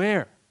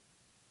 beware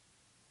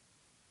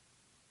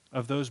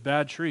of those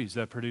bad trees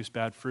that produce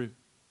bad fruit.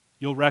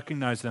 You'll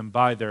recognize them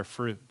by their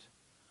fruit.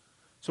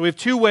 So we have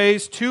two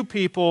ways, two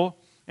people,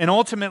 and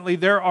ultimately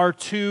there are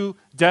two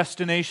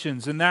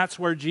destinations, and that's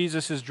where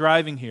Jesus is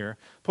driving here.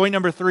 Point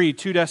number 3,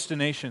 two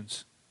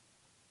destinations.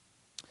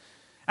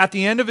 At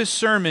the end of his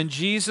sermon,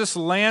 Jesus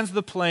lands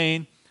the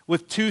plane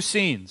with two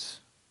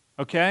scenes.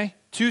 Okay?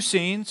 Two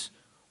scenes.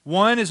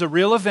 One is a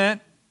real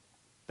event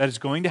that is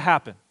going to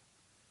happen.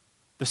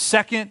 The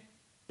second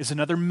is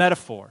another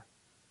metaphor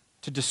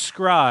to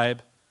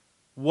describe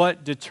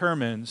what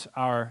determines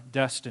our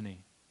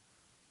destiny.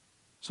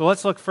 So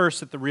let's look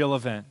first at the real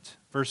event,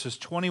 verses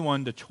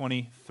 21 to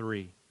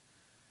 23.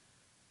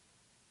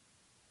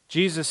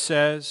 Jesus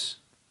says,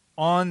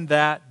 on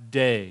that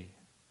day,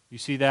 you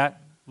see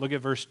that? Look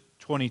at verse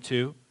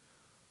 22.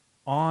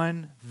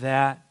 On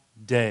that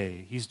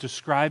day. He's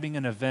describing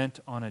an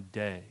event on a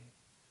day.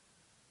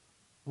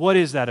 What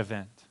is that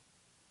event?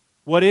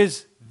 What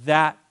is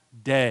that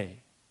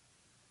day?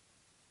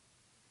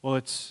 Well,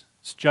 it's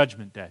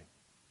Judgment Day.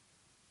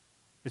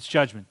 It's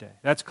Judgment Day.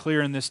 That's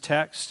clear in this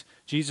text.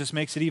 Jesus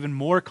makes it even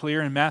more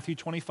clear in Matthew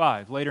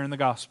 25, later in the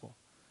Gospel.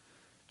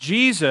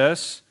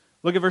 Jesus,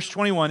 look at verse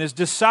 21, is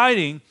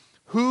deciding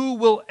who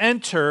will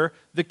enter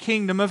the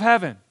kingdom of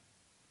heaven.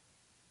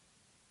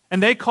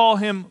 And they call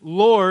him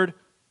Lord,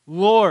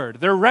 Lord.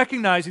 They're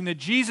recognizing that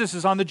Jesus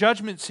is on the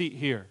judgment seat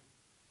here.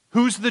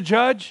 Who's the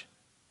judge?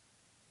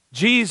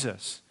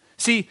 Jesus.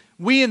 See,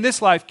 we in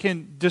this life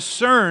can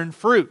discern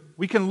fruit.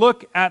 We can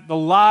look at the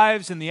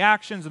lives and the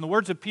actions and the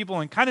words of people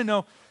and kind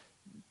of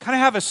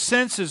have a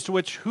sense as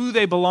to who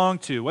they belong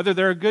to, whether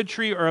they're a good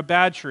tree or a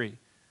bad tree.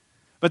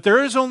 But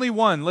there is only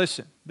one,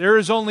 listen, there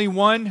is only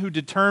one who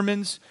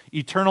determines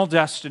eternal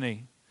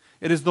destiny.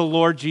 It is the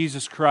Lord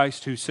Jesus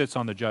Christ who sits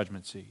on the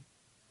judgment seat.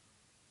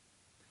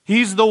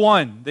 He's the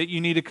one that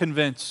you need to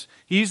convince.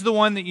 He's the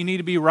one that you need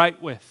to be right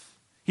with.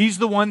 He's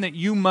the one that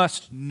you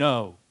must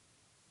know.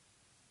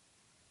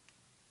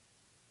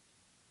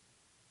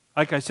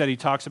 Like I said, he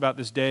talks about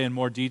this day in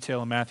more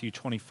detail in Matthew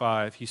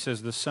 25. He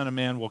says, the Son of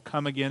Man will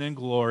come again in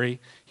glory.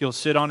 He'll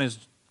sit on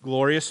his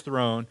glorious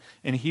throne,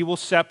 and he will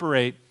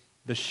separate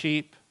the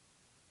sheep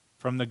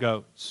from the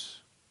goats.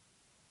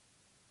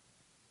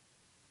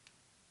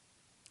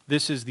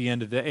 This is the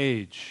end of the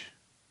age.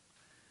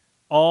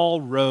 All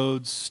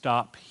roads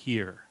stop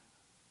here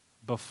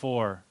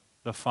before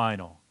the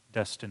final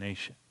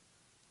destination.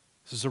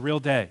 This is a real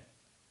day,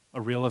 a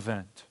real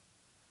event.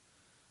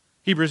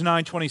 Hebrews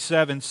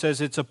 9:27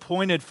 says it's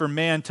appointed for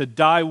man to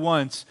die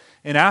once,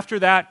 and after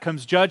that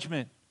comes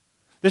judgment.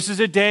 This is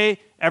a day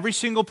every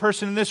single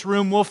person in this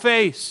room will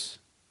face.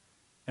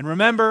 And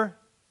remember,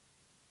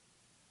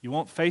 you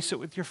won't face it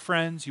with your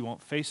friends, you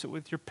won't face it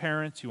with your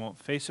parents, you won't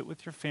face it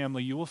with your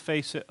family, you will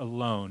face it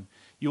alone.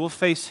 You will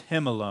face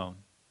him alone.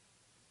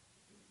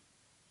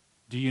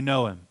 Do you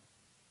know him?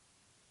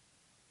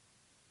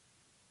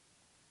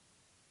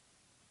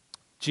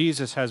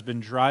 Jesus has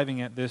been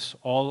driving at this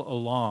all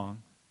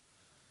along.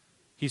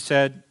 He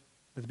said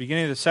at the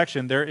beginning of the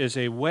section, there is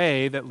a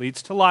way that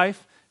leads to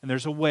life, and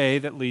there's a way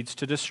that leads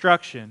to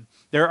destruction.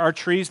 There are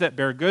trees that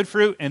bear good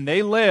fruit, and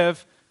they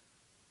live.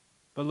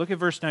 But look at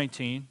verse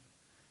 19.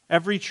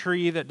 Every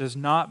tree that does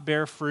not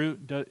bear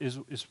fruit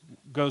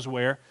goes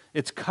where?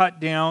 It's cut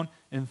down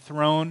and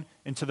thrown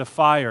into the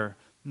fire.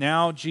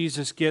 Now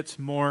Jesus gets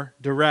more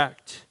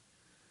direct.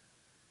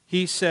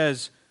 He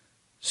says,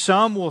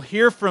 some will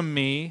hear from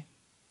me,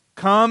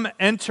 come,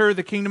 enter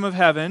the kingdom of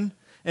heaven,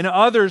 and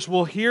others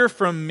will hear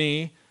from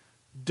me,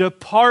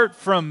 depart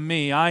from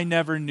me, I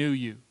never knew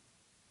you.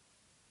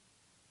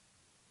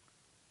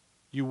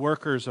 You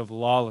workers of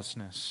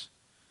lawlessness.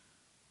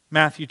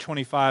 Matthew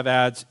 25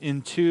 adds,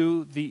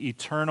 into the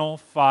eternal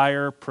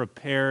fire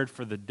prepared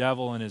for the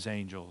devil and his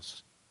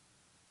angels.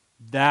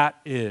 That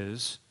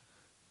is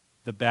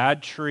the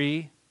bad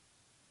tree,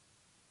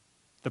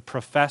 the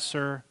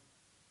professor,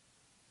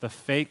 the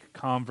fake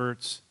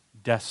convert's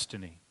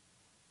destiny.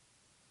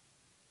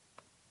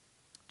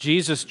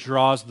 Jesus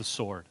draws the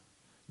sword.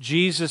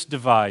 Jesus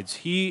divides.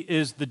 He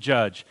is the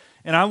judge.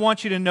 And I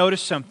want you to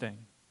notice something.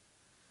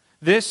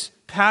 This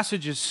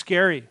passage is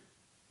scary.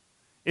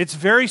 It's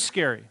very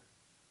scary.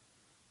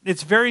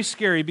 It's very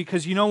scary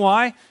because you know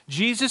why?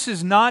 Jesus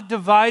is not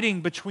dividing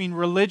between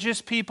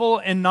religious people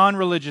and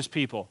non-religious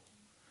people.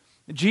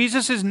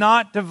 Jesus is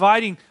not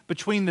dividing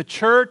between the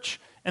church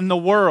and the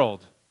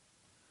world,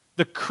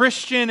 the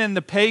Christian and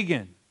the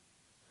pagan.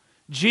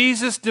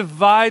 Jesus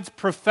divides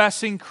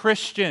professing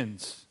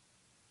Christians.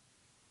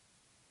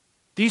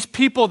 These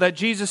people that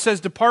Jesus says,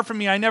 depart from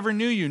me, I never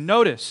knew you.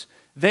 Notice,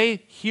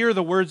 they hear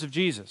the words of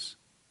Jesus.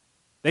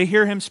 They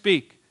hear him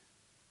speak.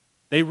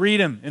 They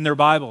read him in their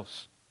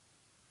Bibles.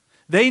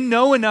 They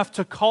know enough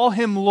to call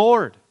him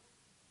Lord.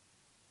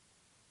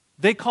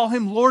 They call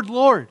him Lord,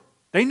 Lord.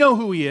 They know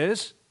who he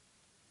is.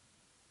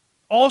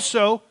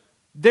 Also,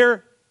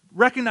 they're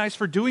recognized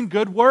for doing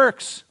good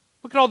works.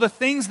 Look at all the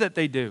things that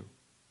they do.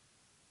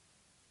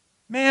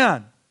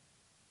 Man,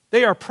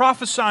 they are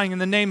prophesying in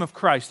the name of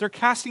Christ. They're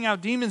casting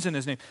out demons in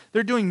his name.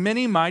 They're doing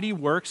many mighty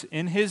works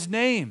in his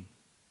name.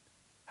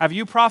 Have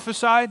you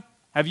prophesied?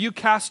 Have you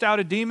cast out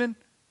a demon?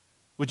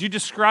 Would you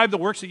describe the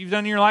works that you've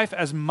done in your life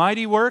as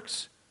mighty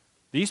works?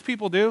 These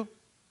people do.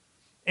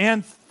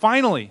 And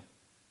finally,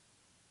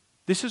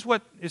 this is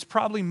what is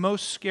probably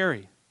most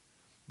scary.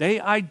 They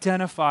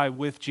identify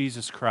with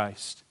Jesus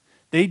Christ.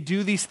 They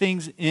do these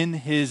things in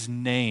his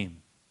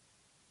name.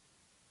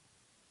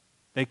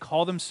 They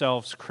call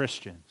themselves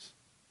Christians.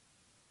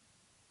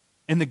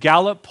 In the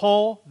Gallup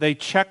poll, they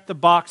check the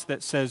box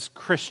that says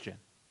Christian.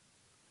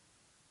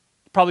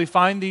 You probably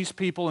find these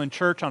people in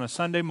church on a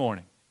Sunday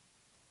morning.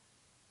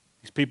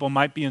 These people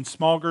might be in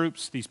small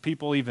groups. These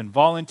people even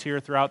volunteer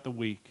throughout the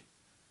week.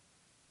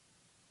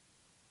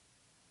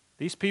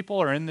 These people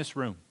are in this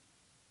room,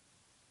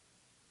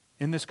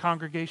 in this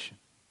congregation.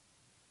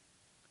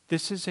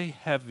 This is a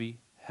heavy,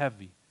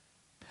 heavy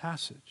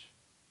passage.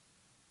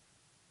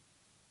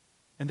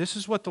 And this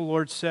is what the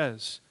Lord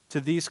says to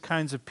these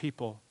kinds of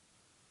people.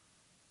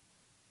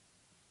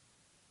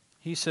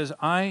 He says,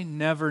 I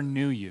never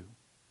knew you.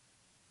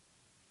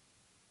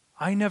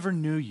 I never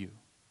knew you.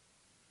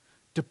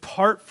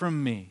 Depart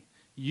from me,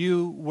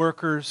 you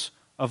workers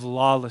of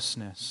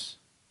lawlessness.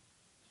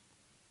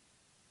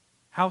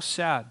 How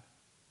sad.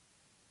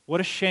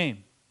 What a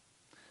shame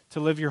to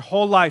live your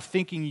whole life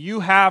thinking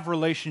you have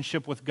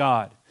relationship with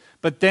God.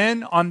 But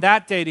then on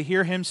that day to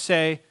hear him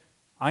say,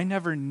 I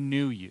never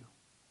knew you.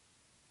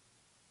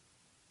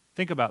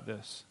 Think about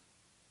this.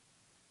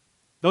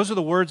 Those are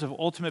the words of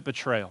ultimate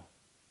betrayal.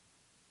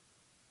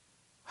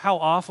 How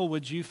awful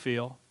would you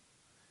feel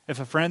if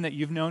a friend that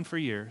you've known for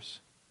years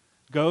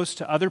goes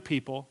to other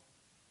people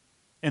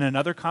in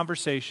another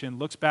conversation,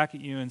 looks back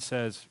at you and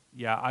says,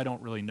 yeah, I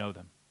don't really know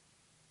them.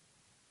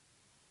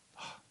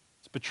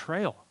 It's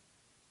betrayal.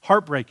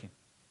 Heartbreaking.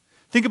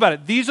 Think about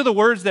it. These are the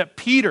words that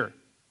Peter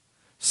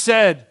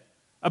said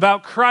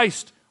about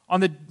Christ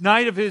on the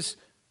night of his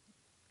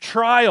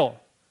trial.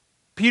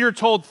 Peter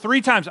told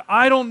 3 times,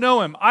 I don't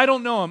know him, I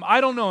don't know him,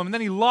 I don't know him. And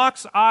then he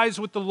locks eyes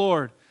with the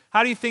Lord.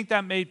 How do you think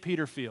that made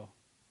Peter feel?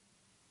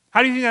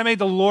 How do you think that made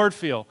the Lord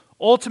feel?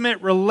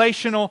 Ultimate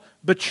relational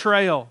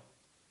betrayal.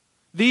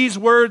 These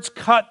words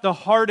cut the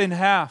heart in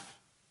half.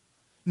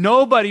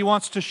 Nobody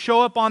wants to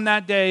show up on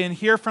that day and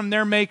hear from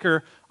their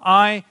Maker,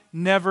 I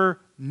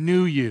never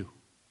knew you.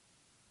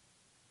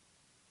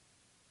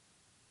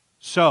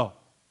 So,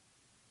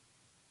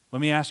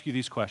 let me ask you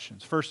these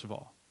questions. First of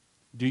all,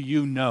 do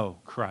you know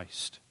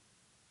Christ?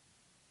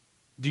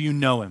 Do you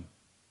know him?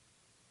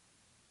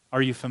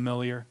 Are you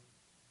familiar?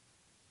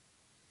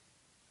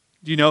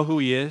 Do you know who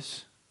he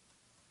is?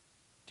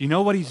 Do you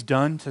know what he's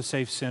done to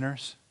save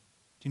sinners?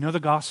 Do you know the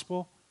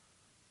gospel?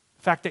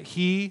 The fact that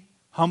he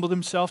humbled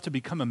himself to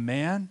become a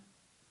man,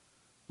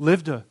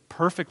 lived a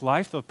perfect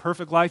life, the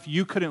perfect life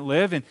you couldn't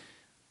live, and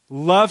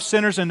loved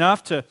sinners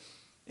enough to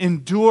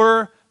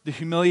endure the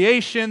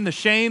humiliation, the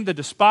shame, the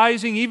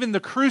despising, even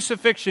the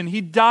crucifixion. He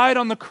died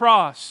on the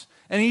cross,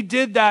 and he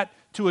did that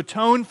to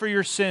atone for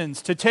your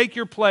sins, to take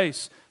your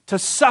place, to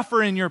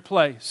suffer in your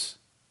place.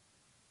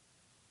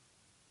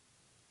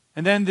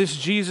 And then this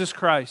Jesus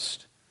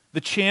Christ,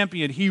 the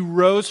champion, he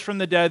rose from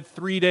the dead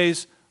 3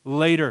 days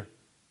later,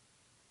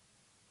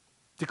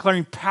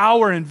 declaring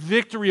power and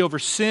victory over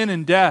sin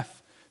and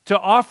death, to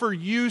offer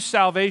you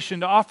salvation,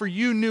 to offer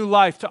you new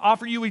life, to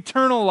offer you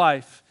eternal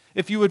life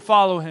if you would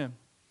follow him.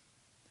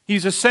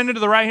 He's ascended to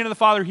the right hand of the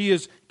Father. He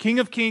is King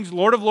of kings,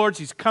 Lord of lords.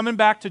 He's coming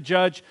back to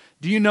judge.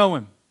 Do you know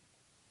him?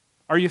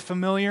 Are you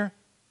familiar?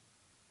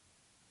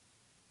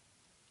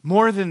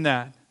 More than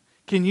that,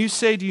 can you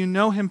say, do you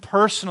know him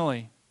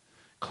personally?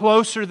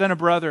 Closer than a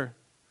brother,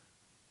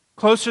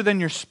 closer than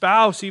your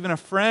spouse, even a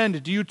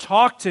friend. Do you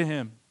talk to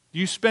him? Do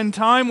you spend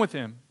time with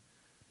him?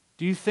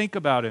 Do you think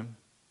about him?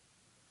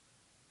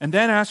 And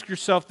then ask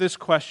yourself this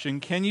question.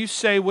 Can you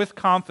say with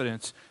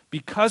confidence,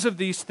 because of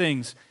these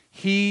things,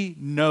 he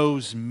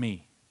knows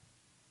me?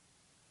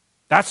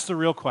 That's the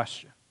real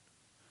question.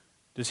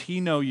 Does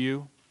he know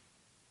you?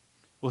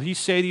 Will he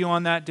say to you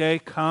on that day,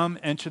 come,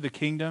 enter the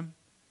kingdom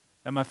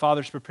that my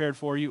Father's prepared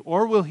for you?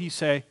 Or will he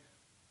say,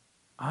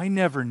 I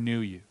never knew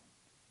you.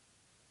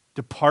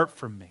 Depart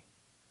from me,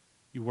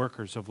 you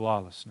workers of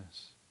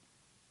lawlessness.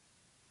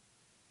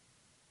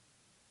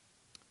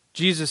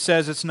 Jesus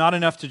says it's not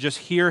enough to just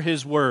hear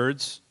his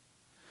words,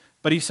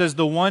 but he says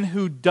the one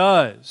who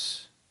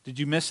does, did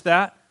you miss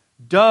that?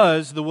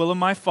 Does the will of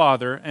my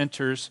Father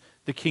enters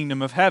the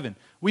kingdom of heaven.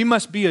 We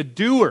must be a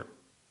doer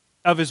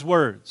of his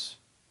words.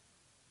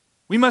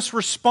 We must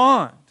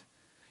respond.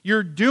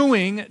 Your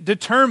doing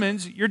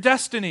determines your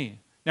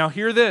destiny. Now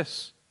hear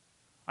this.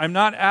 I'm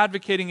not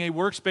advocating a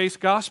works-based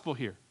gospel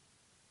here.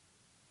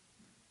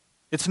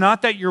 It's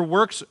not that your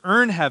works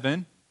earn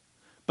heaven,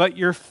 But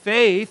your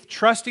faith,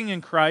 trusting in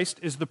Christ,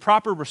 is the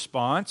proper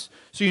response.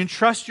 So you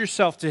entrust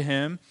yourself to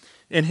Him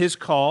and His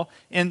call.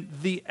 And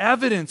the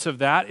evidence of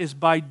that is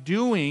by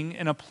doing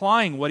and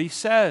applying what He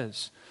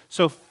says.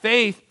 So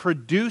faith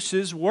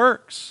produces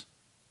works.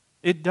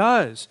 It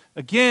does.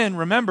 Again,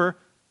 remember,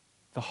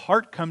 the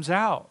heart comes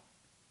out.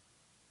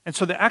 And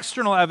so the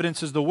external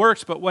evidence is the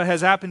works, but what has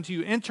happened to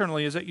you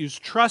internally is that you've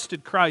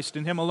trusted Christ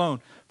and Him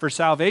alone for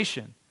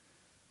salvation.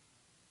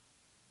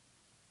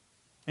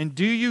 And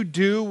do you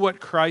do what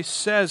Christ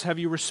says? Have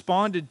you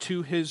responded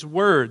to His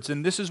words?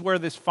 And this is where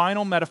this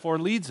final metaphor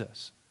leads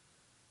us.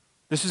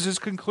 This is His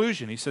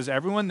conclusion. He says,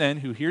 everyone then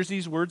who hears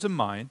these words of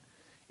mine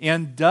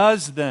and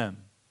does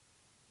them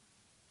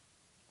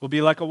will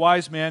be like a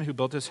wise man who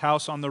built his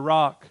house on the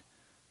rock.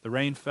 The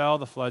rain fell,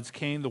 the floods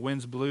came, the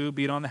winds blew,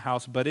 beat on the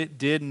house, but it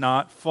did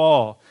not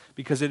fall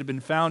because it had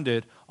been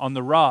founded on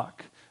the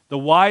rock. The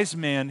wise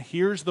man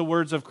hears the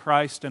words of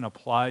Christ and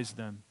applies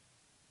them.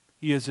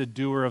 He is a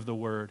doer of the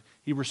word.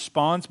 He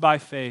responds by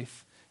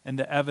faith, and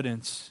the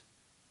evidence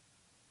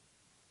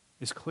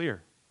is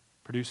clear,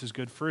 produces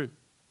good fruit.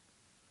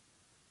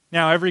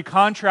 Now, every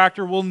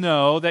contractor will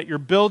know that your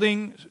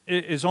building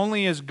is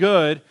only as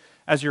good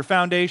as your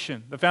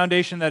foundation, the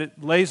foundation that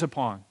it lays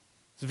upon.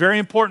 It's very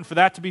important for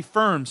that to be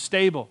firm,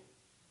 stable,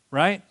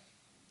 right?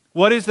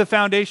 What is the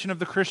foundation of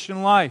the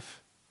Christian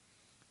life?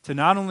 To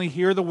not only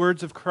hear the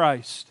words of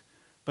Christ,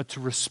 but to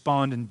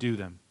respond and do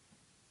them.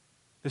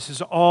 This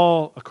is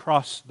all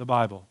across the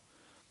Bible.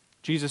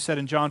 Jesus said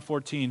in John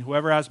 14,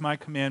 whoever has my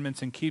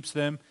commandments and keeps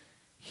them,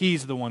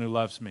 he's the one who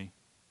loves me.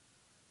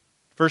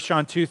 1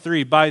 John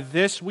 2:3, by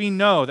this we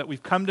know that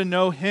we've come to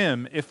know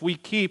Him if we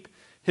keep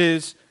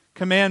His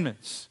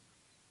commandments.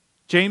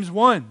 James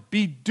 1,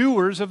 be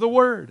doers of the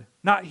word,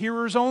 not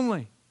hearers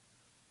only.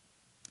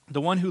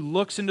 The one who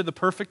looks into the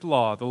perfect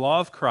law, the law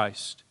of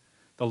Christ,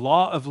 the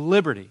law of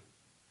liberty,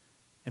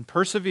 and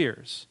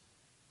perseveres,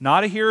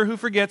 not a hearer who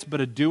forgets,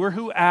 but a doer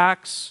who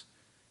acts,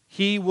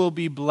 he will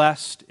be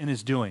blessed in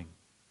his doing.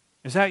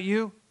 Is that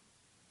you?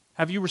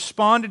 Have you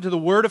responded to the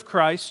word of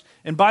Christ?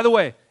 And by the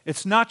way,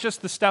 it's not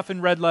just the stuff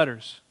in red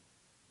letters.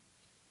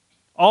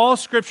 All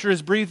Scripture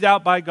is breathed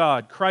out by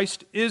God.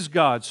 Christ is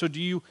God. So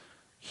do you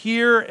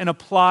hear and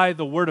apply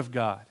the word of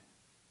God?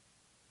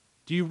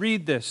 Do you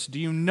read this? Do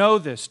you know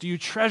this? Do you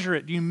treasure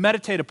it? Do you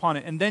meditate upon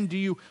it? And then do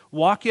you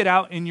walk it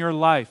out in your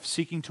life,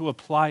 seeking to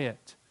apply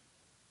it?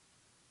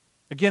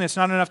 Again, it's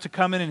not enough to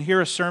come in and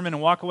hear a sermon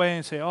and walk away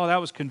and say, oh, that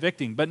was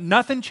convicting. But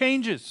nothing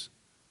changes.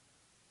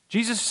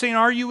 Jesus is saying,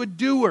 are you a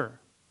doer?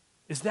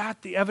 Is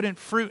that the evident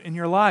fruit in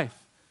your life?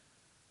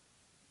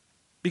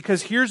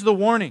 Because here's the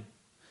warning.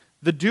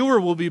 The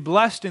doer will be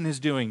blessed in his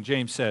doing,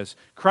 James says.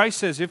 Christ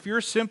says, if you're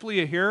simply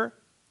a hearer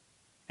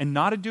and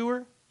not a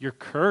doer, you're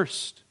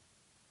cursed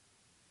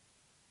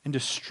and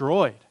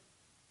destroyed.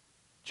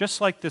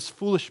 Just like this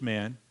foolish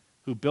man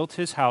who built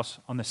his house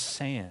on the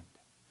sand.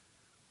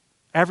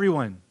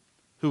 Everyone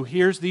who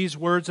hears these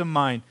words of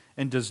mine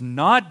and does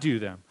not do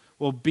them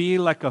will be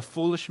like a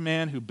foolish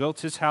man who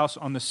built his house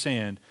on the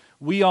sand.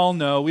 We all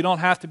know, we don't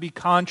have to be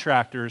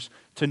contractors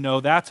to know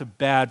that's a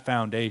bad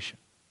foundation.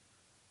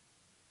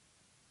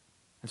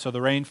 And so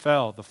the rain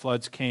fell, the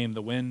floods came,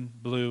 the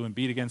wind blew and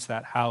beat against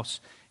that house,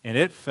 and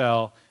it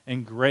fell,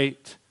 and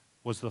great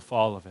was the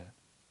fall of it.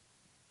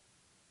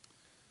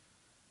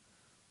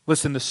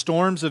 Listen, the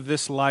storms of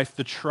this life,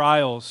 the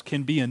trials,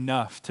 can be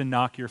enough to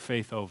knock your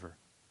faith over.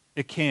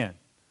 It can.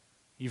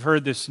 You've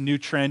heard this new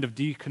trend of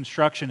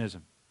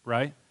deconstructionism,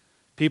 right?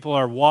 People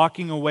are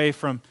walking away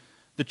from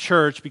the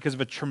church because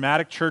of a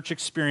traumatic church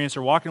experience,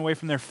 or walking away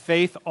from their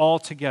faith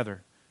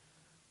altogether.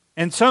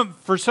 And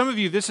for some of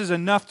you, this is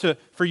enough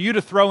for you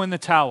to throw in the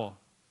towel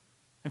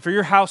and for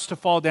your house to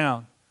fall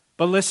down.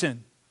 But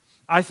listen,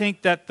 I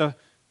think that the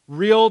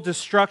real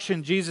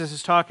destruction Jesus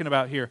is talking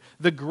about here,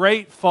 the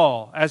great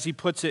fall, as he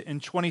puts it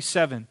in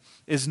 27,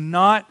 is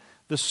not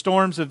the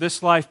storms of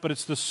this life, but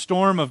it's the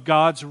storm of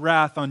God's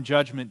wrath on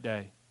Judgment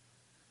Day.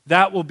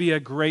 That will be a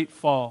great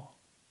fall.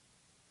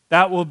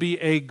 That will be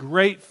a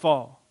great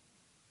fall.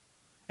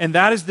 And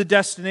that is the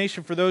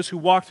destination for those who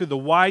walk through the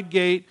wide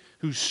gate,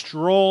 who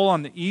stroll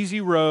on the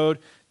easy road.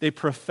 They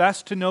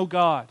profess to know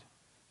God,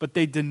 but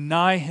they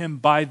deny Him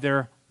by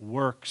their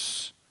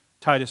works.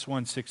 Titus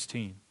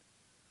 1:16.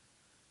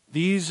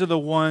 These are the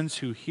ones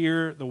who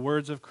hear the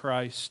words of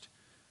Christ,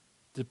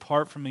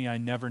 depart from me, I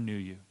never knew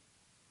you.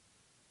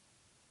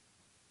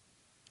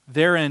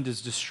 Their end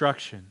is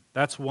destruction.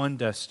 That's one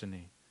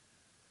destiny.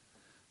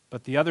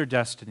 But the other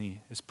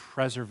destiny is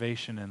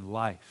preservation and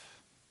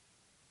life.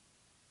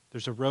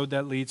 There's a road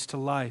that leads to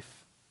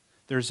life.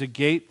 There's a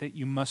gate that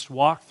you must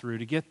walk through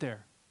to get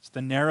there. It's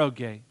the narrow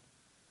gate.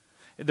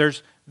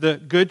 There's the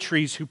good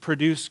trees who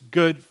produce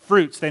good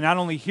fruits. They not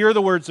only hear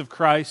the words of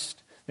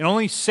Christ, they don't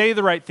only say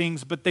the right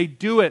things, but they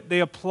do it. They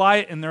apply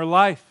it in their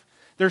life.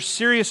 They're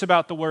serious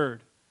about the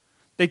word.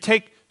 They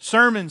take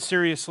sermons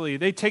seriously.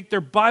 They take their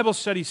Bible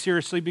study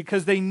seriously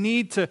because they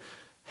need to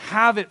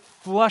have it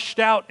flushed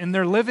out in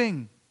their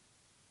living,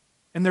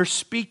 in their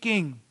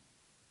speaking.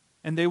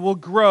 and they will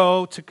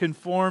grow to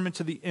conform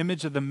into the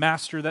image of the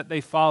master that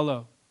they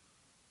follow.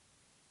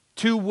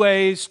 2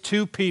 ways,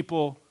 2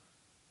 people,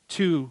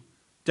 2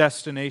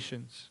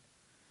 destinations.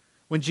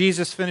 When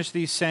Jesus finished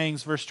these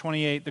sayings, verse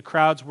 28, the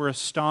crowds were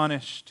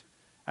astonished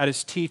at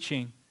his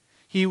teaching.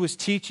 He was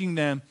teaching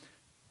them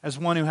as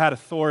one who had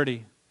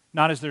authority,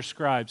 not as their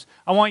scribes.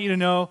 I want you to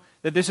know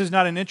that this is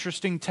not an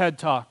interesting TED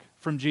Talk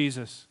from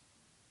Jesus.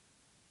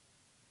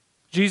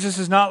 Jesus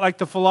is not like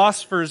the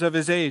philosophers of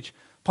his age,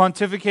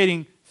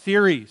 pontificating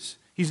theories.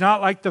 He's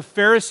not like the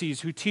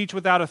Pharisees who teach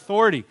without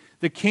authority.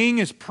 The king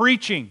is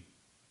preaching.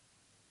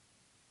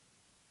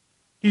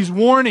 He's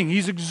warning,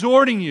 he's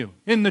exhorting you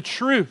in the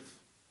truth.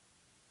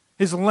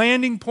 His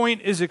landing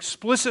point is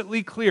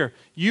explicitly clear.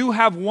 You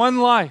have one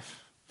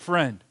life,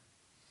 friend.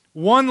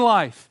 One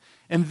life.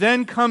 And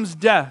then comes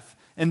death.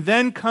 And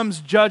then comes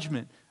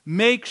judgment.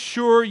 Make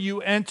sure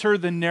you enter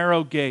the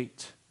narrow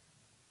gate.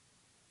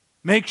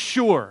 Make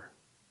sure.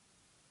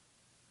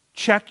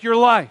 Check your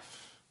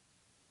life.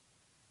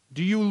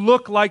 Do you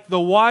look like the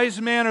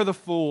wise man or the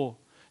fool?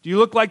 Do you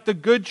look like the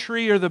good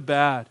tree or the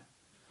bad?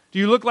 Do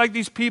you look like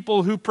these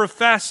people who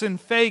profess and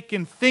fake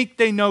and think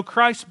they know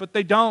Christ, but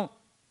they don't?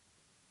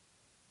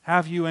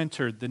 Have you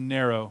entered the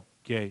narrow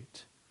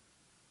gate?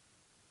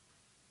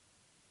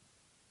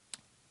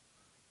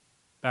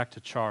 Back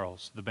to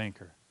Charles, the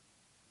banker.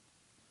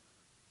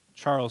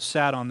 Charles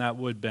sat on that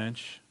wood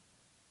bench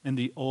in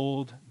the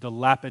old,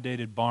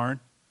 dilapidated barn,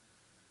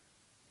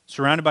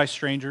 surrounded by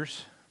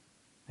strangers,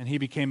 and he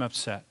became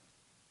upset,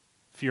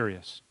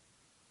 furious.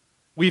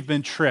 We've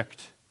been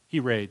tricked, he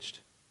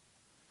raged.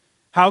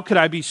 How could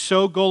I be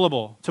so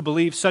gullible to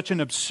believe such an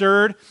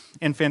absurd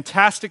and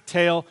fantastic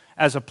tale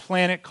as a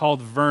planet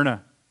called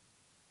Verna?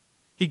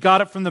 He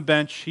got up from the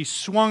bench, he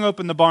swung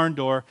open the barn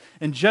door,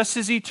 and just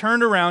as he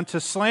turned around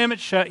to slam it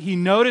shut, he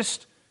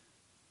noticed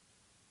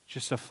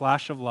just a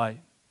flash of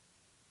light.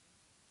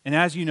 And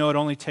as you know, it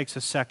only takes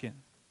a second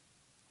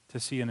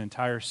to see an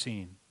entire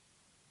scene.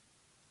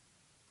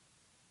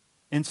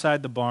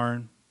 Inside the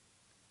barn,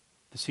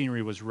 the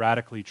scenery was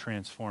radically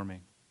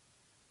transforming.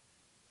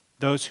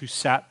 Those who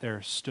sat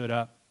there stood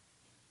up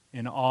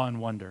in awe and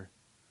wonder.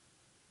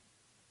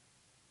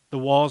 The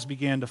walls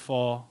began to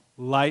fall.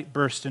 Light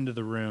burst into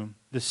the room.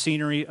 The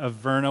scenery of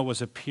Verna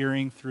was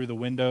appearing through the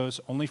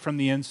windows. Only from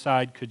the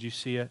inside could you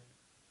see it.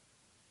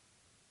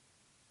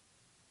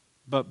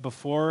 But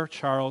before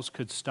Charles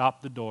could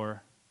stop the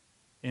door,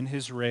 in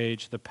his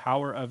rage, the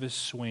power of his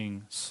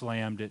swing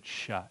slammed it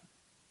shut.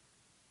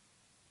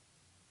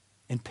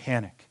 In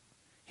panic,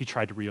 he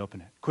tried to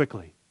reopen it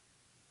quickly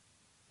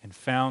and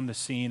found the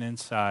scene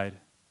inside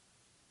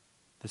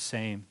the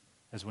same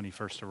as when he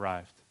first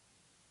arrived,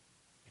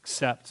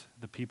 except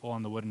the people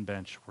on the wooden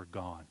bench were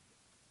gone.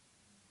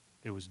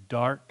 It was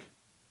dark,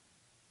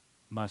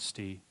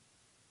 musty,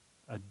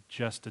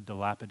 just a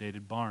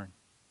dilapidated barn.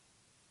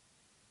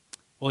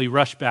 Well, he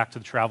rushed back to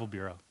the travel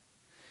bureau.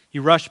 He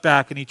rushed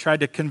back and he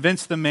tried to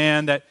convince the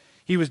man that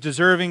he was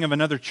deserving of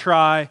another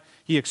try.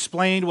 He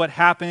explained what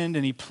happened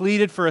and he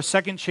pleaded for a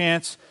second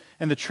chance,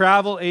 and the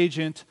travel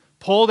agent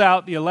pulled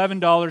out the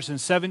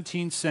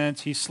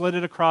 $11.17. He slid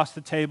it across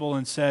the table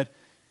and said,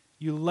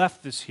 "You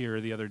left this here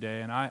the other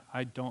day, and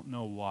I don't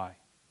know why."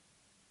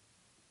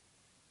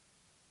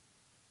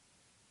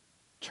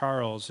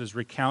 Charles is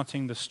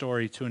recounting the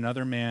story to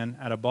another man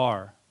at a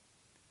bar,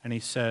 and he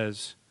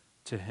says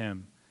to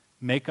him,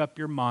 "Make up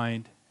your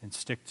mind and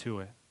stick to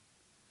it,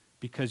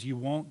 because you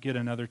won't get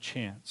another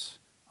chance.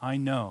 I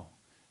know,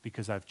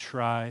 because I've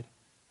tried,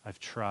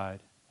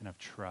 and I've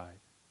tried."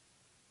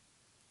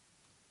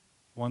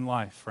 One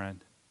life,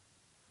 friend.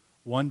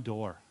 One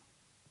door.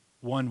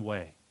 One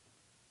way.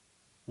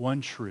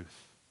 One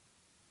truth.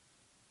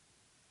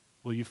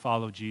 Will you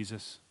follow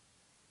Jesus?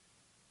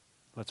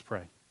 Let's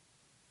pray.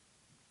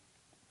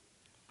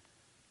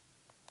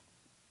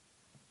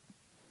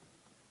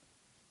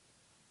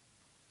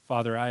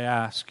 Father, I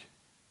ask,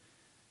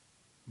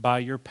 by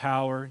your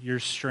power, your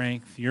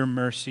strength, your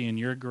mercy, and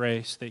your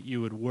grace, that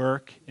you would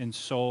work in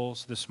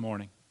souls this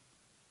morning.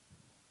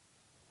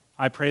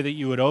 I pray that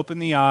you would open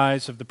the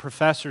eyes of the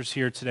professors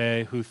here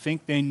today who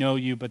think they know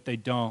you, but they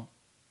don't.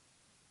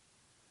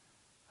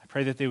 I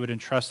pray that they would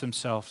entrust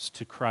themselves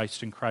to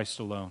Christ and Christ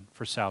alone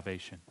for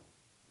salvation.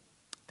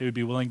 They would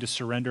be willing to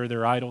surrender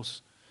their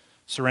idols,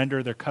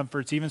 surrender their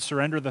comforts, even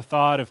surrender the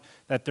thought of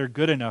that they're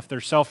good enough,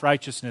 their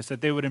self-righteousness, that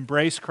they would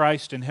embrace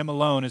Christ and Him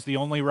alone as the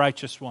only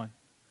righteous one,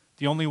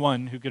 the only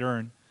one who could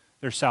earn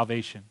their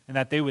salvation, and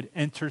that they would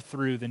enter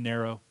through the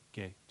narrow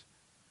gate.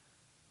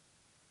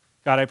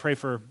 God, I pray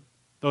for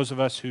those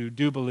of us who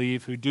do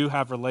believe, who do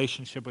have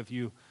relationship with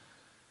you,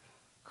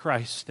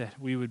 Christ, that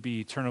we would be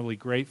eternally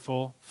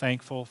grateful,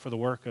 thankful for the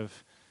work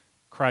of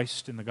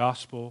Christ in the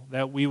gospel,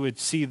 that we would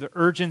see the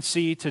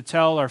urgency to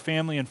tell our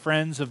family and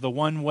friends of the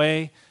one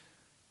way,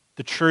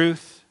 the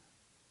truth,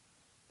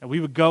 that we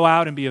would go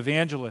out and be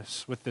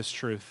evangelists with this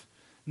truth,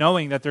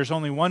 knowing that there's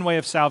only one way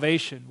of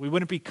salvation. We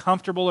wouldn't be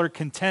comfortable or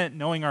content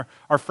knowing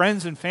our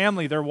friends and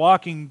family, they're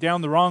walking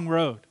down the wrong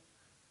road.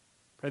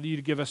 Pray that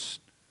you'd give us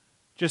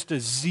just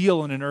a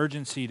zeal and an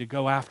urgency to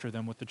go after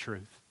them with the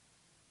truth.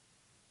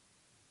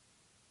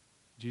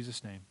 In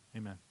Jesus' name,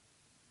 amen.